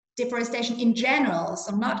deforestation in general,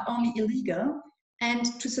 so not only illegal,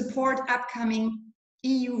 and to support upcoming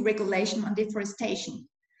EU regulation on deforestation.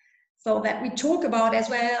 So that we talk about as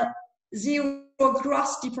well zero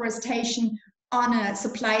gross deforestation on a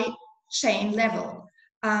supply chain level.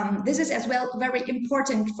 This is as well very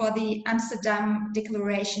important for the Amsterdam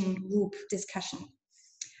Declaration group discussion.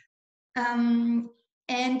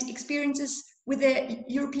 And experiences with the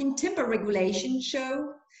European timber regulation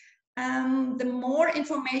show the more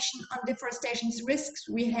information on deforestation's risks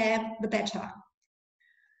we have, the better.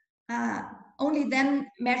 Only then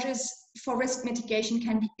measures for risk mitigation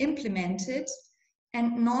can be implemented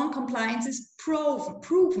and non-compliance is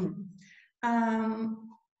proven.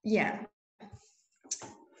 Yeah.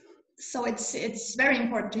 So it's very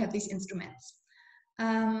important to have these instruments.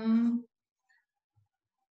 And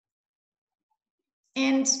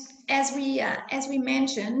as we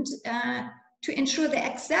mentioned, to ensure the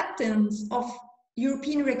acceptance of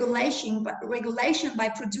European regulation by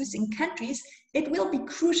producing countries, it will be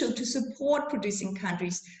crucial to support producing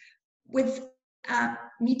countries with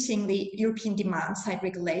meeting the European demand-side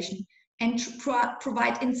regulation and to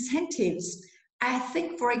provide incentives. I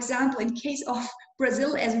think, for example, in case of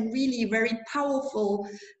Brazil as a really very powerful,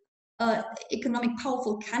 economic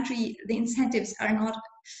powerful country, the incentives are not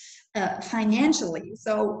financially.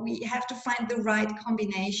 So we have to find the right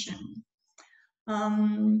combination.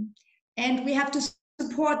 And we have to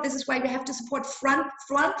support, this is why we have to support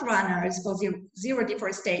front runners for zero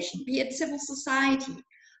deforestation, be it civil society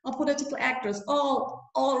or political actors,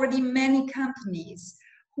 already many companies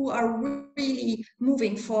who are really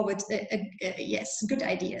moving forward, yes, good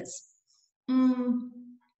ideas.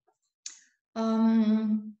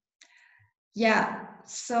 Yeah,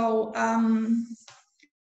 so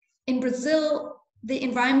in Brazil, the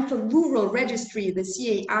Environmental Rural Registry,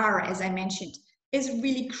 the CAR, as I mentioned, is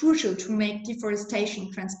really crucial to make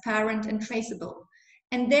deforestation transparent and traceable.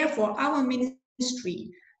 And therefore, our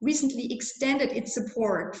ministry recently extended its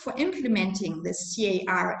support for implementing the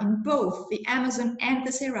CAR in both the Amazon and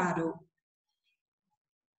the Cerrado.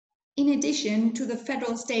 In addition to the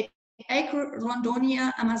federal state Acre,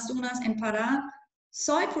 Rondônia, Amazonas, and Pará,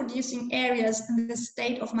 soy-producing areas in the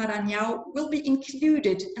state of Maranhão will be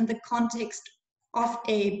included in the context of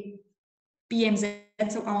a BMZ,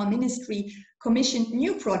 so our ministry, commissioned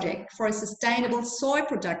new project for a sustainable soy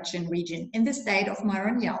production region in the state of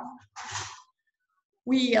Maranhão.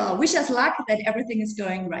 We wish us luck that everything is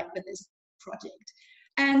going right with this project.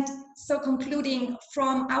 And so concluding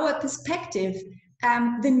from our perspective,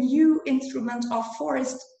 the new instrument of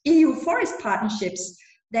EU forest partnerships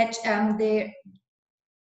that the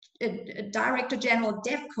Director General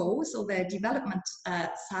DevCo, so the development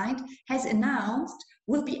side, has announced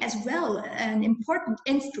will be as well an important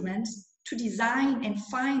instrument to design and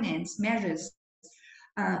finance measures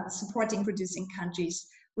supporting producing countries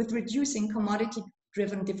with reducing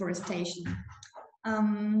commodity-driven deforestation.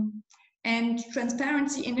 And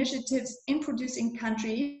transparency initiatives in producing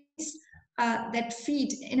countries that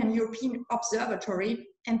feed in a European observatory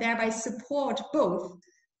and thereby support both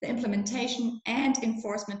the implementation and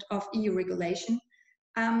enforcement of EU regulation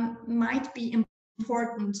might be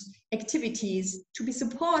important activities to be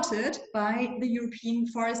supported by the European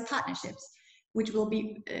forest partnerships, which will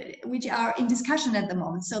be, which are in discussion at the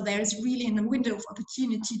moment. So there is really a window of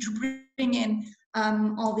opportunity to bring in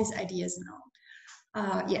all these ideas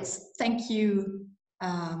now. Yes, thank you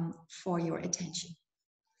for your attention.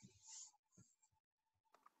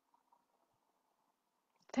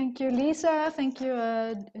 Thank you, Lisa. Thank you,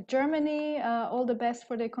 Germany. All the best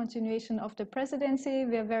for the continuation of the presidency.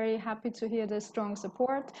 We are very happy to hear the strong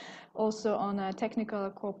support, also on a technical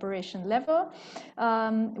cooperation level.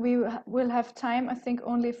 We will have time, I think,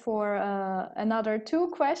 only for another 2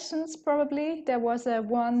 questions, probably. There was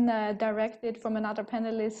one directed from another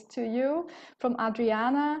panelist to you, from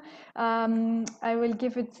Adriana. I will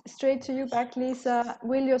give it straight to you back, Lisa.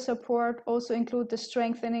 Will your support also include the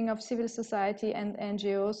strengthening of civil society and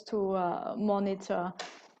NGOs to monitor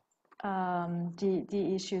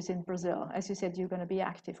the issues in Brazil? As you said, you're going to be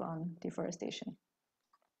active on deforestation.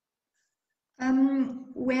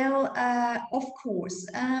 Of course.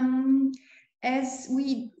 As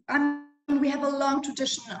we have a long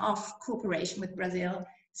tradition of cooperation with Brazil.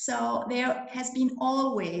 So there has been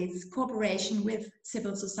always cooperation with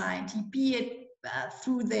civil society, be it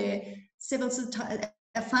through the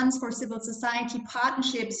funds for civil society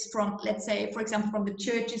partnerships from, let's say, for example, from the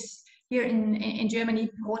churches here in Germany,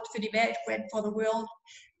 Brot für die Welt, Bread for the World,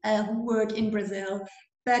 who work in Brazil.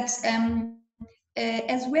 But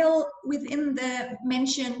as well within the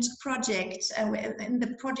mentioned project, in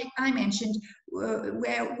the project I mentioned,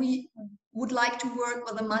 where we would like to work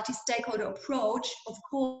with a multi-stakeholder approach, of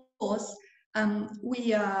course,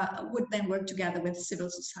 we would then work together with civil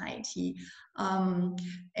society, and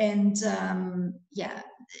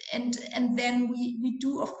then we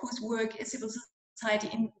do of course work as civil society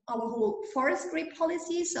in our whole forestry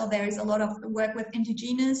policy. So there is a lot of work with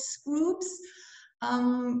indigenous groups.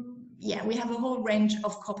 We have a whole range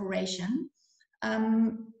of cooperation,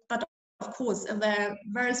 but of course if there are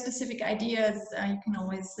very specific ideas, you can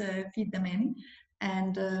always feed them in,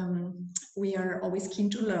 and we are always keen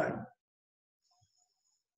to learn.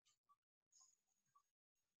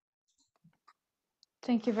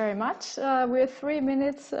 Thank you very much. We're 3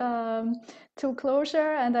 minutes to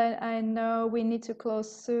closure, and I know we need to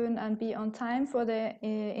close soon and be on time for the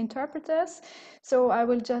interpreters. So I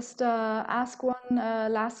will just ask one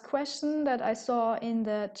last question that I saw in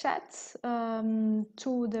the chat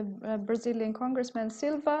to the Brazilian Congressman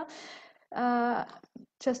Silva.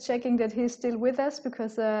 Just checking that he's still with us,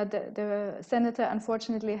 because the senator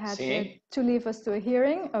unfortunately had to leave us to a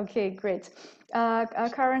hearing. Okay, great.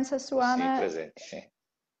 Karen Sassuana,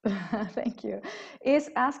 thank you, is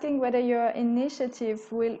asking whether your initiative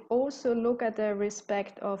will also look at the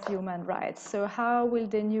respect of human rights. So how will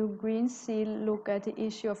the new Green Seal look at the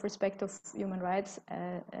issue of respect of human rights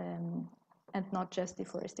and not just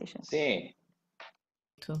deforestation?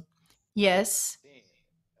 Yes.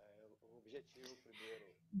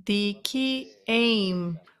 The key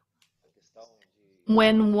aim,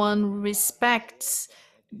 when one respects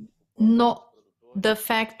not the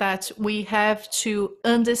fact that we have to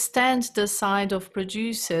understand the side of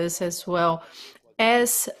producers as well.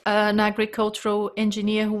 As an agricultural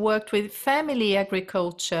engineer who worked with family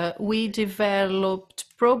agriculture, we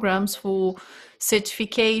developed programs for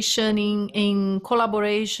certification in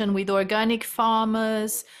collaboration with organic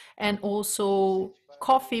farmers and also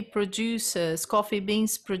coffee producers, coffee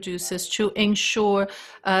beans producers, to ensure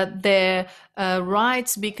their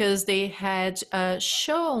rights, because they had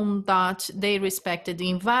shown that they respected the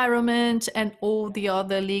environment and all the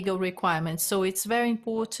other legal requirements. So it's very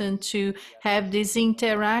important to have this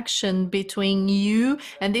interaction between you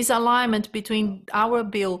and this alignment between our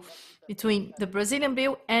bill, between the Brazilian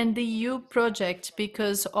bill and the EU project,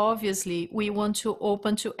 because obviously we want to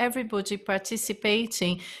open to everybody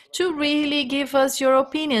participating to really give us your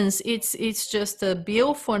opinions. It's just a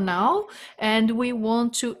bill for now, and we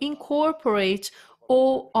want to incorporate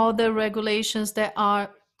all other regulations that are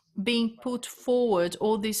being put forward,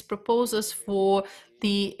 all these proposals for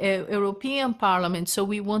the European Parliament. So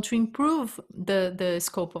we want to improve the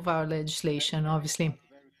scope of our legislation, obviously.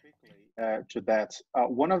 To that,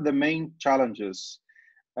 one of the main challenges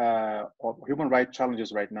of human rights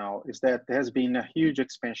challenges right now is that there has been a huge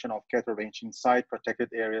expansion of cattle ranching inside protected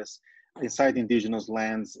areas, inside indigenous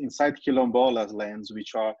lands, inside quilombolas lands,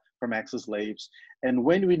 which are from ex-slaves. And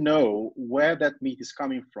when we know where that meat is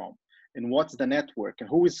coming from, and what's the network, and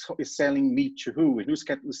who is selling meat to who, and who's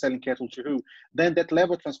selling cattle to who, then that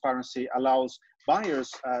level of transparency allows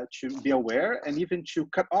buyers to be aware and even to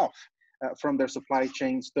cut off from their supply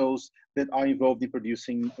chains those that are involved in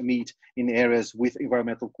producing meat in areas with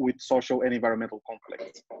social and environmental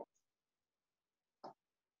conflicts.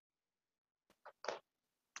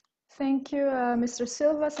 Thank you, Mr.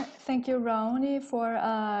 Silva. Thank you, Raoni, for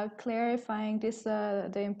clarifying this,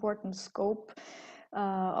 the important scope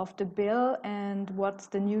of the bill and what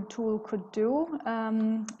the new tool could do.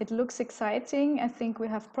 It looks exciting. I think we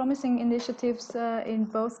have promising initiatives in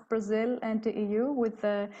both Brazil and the EU with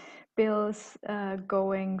the bills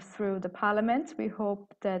going through the parliament. We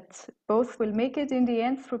hope that both will make it in the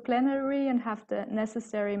end through plenary and have the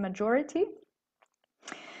necessary majority.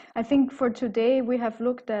 I think for today we have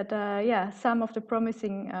looked at some of the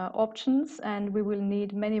promising options, and we will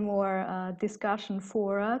need many more discussion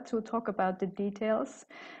fora to talk about the details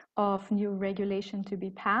of new regulation to be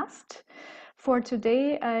passed. For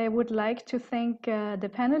today, I would like to thank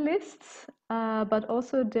the panelists, but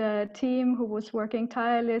also the team who was working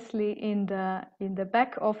tirelessly in the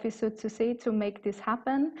back office, so to say, to make this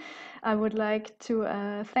happen. I would like to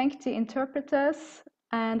thank the interpreters.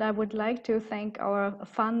 And I would like to thank our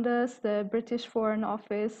funders, the British Foreign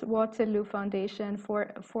Office, Waterloo Foundation,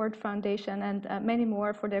 Ford Foundation, and many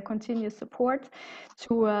more for their continuous support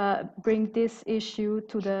to bring this issue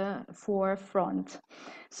to the forefront.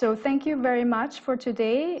 So thank you very much for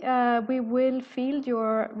today. We will field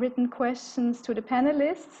your written questions to the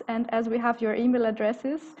panelists, and as we have your email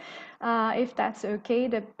addresses, if that's okay,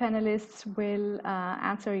 the panelists will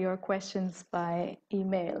answer your questions by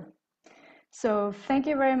email. So thank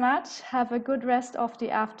you very much. Have a good rest of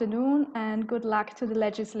the afternoon and good luck to the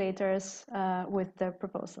legislators with their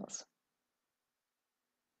proposals.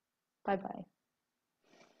 Bye-bye.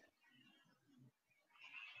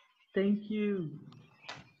 Thank you.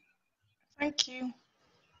 Thank you.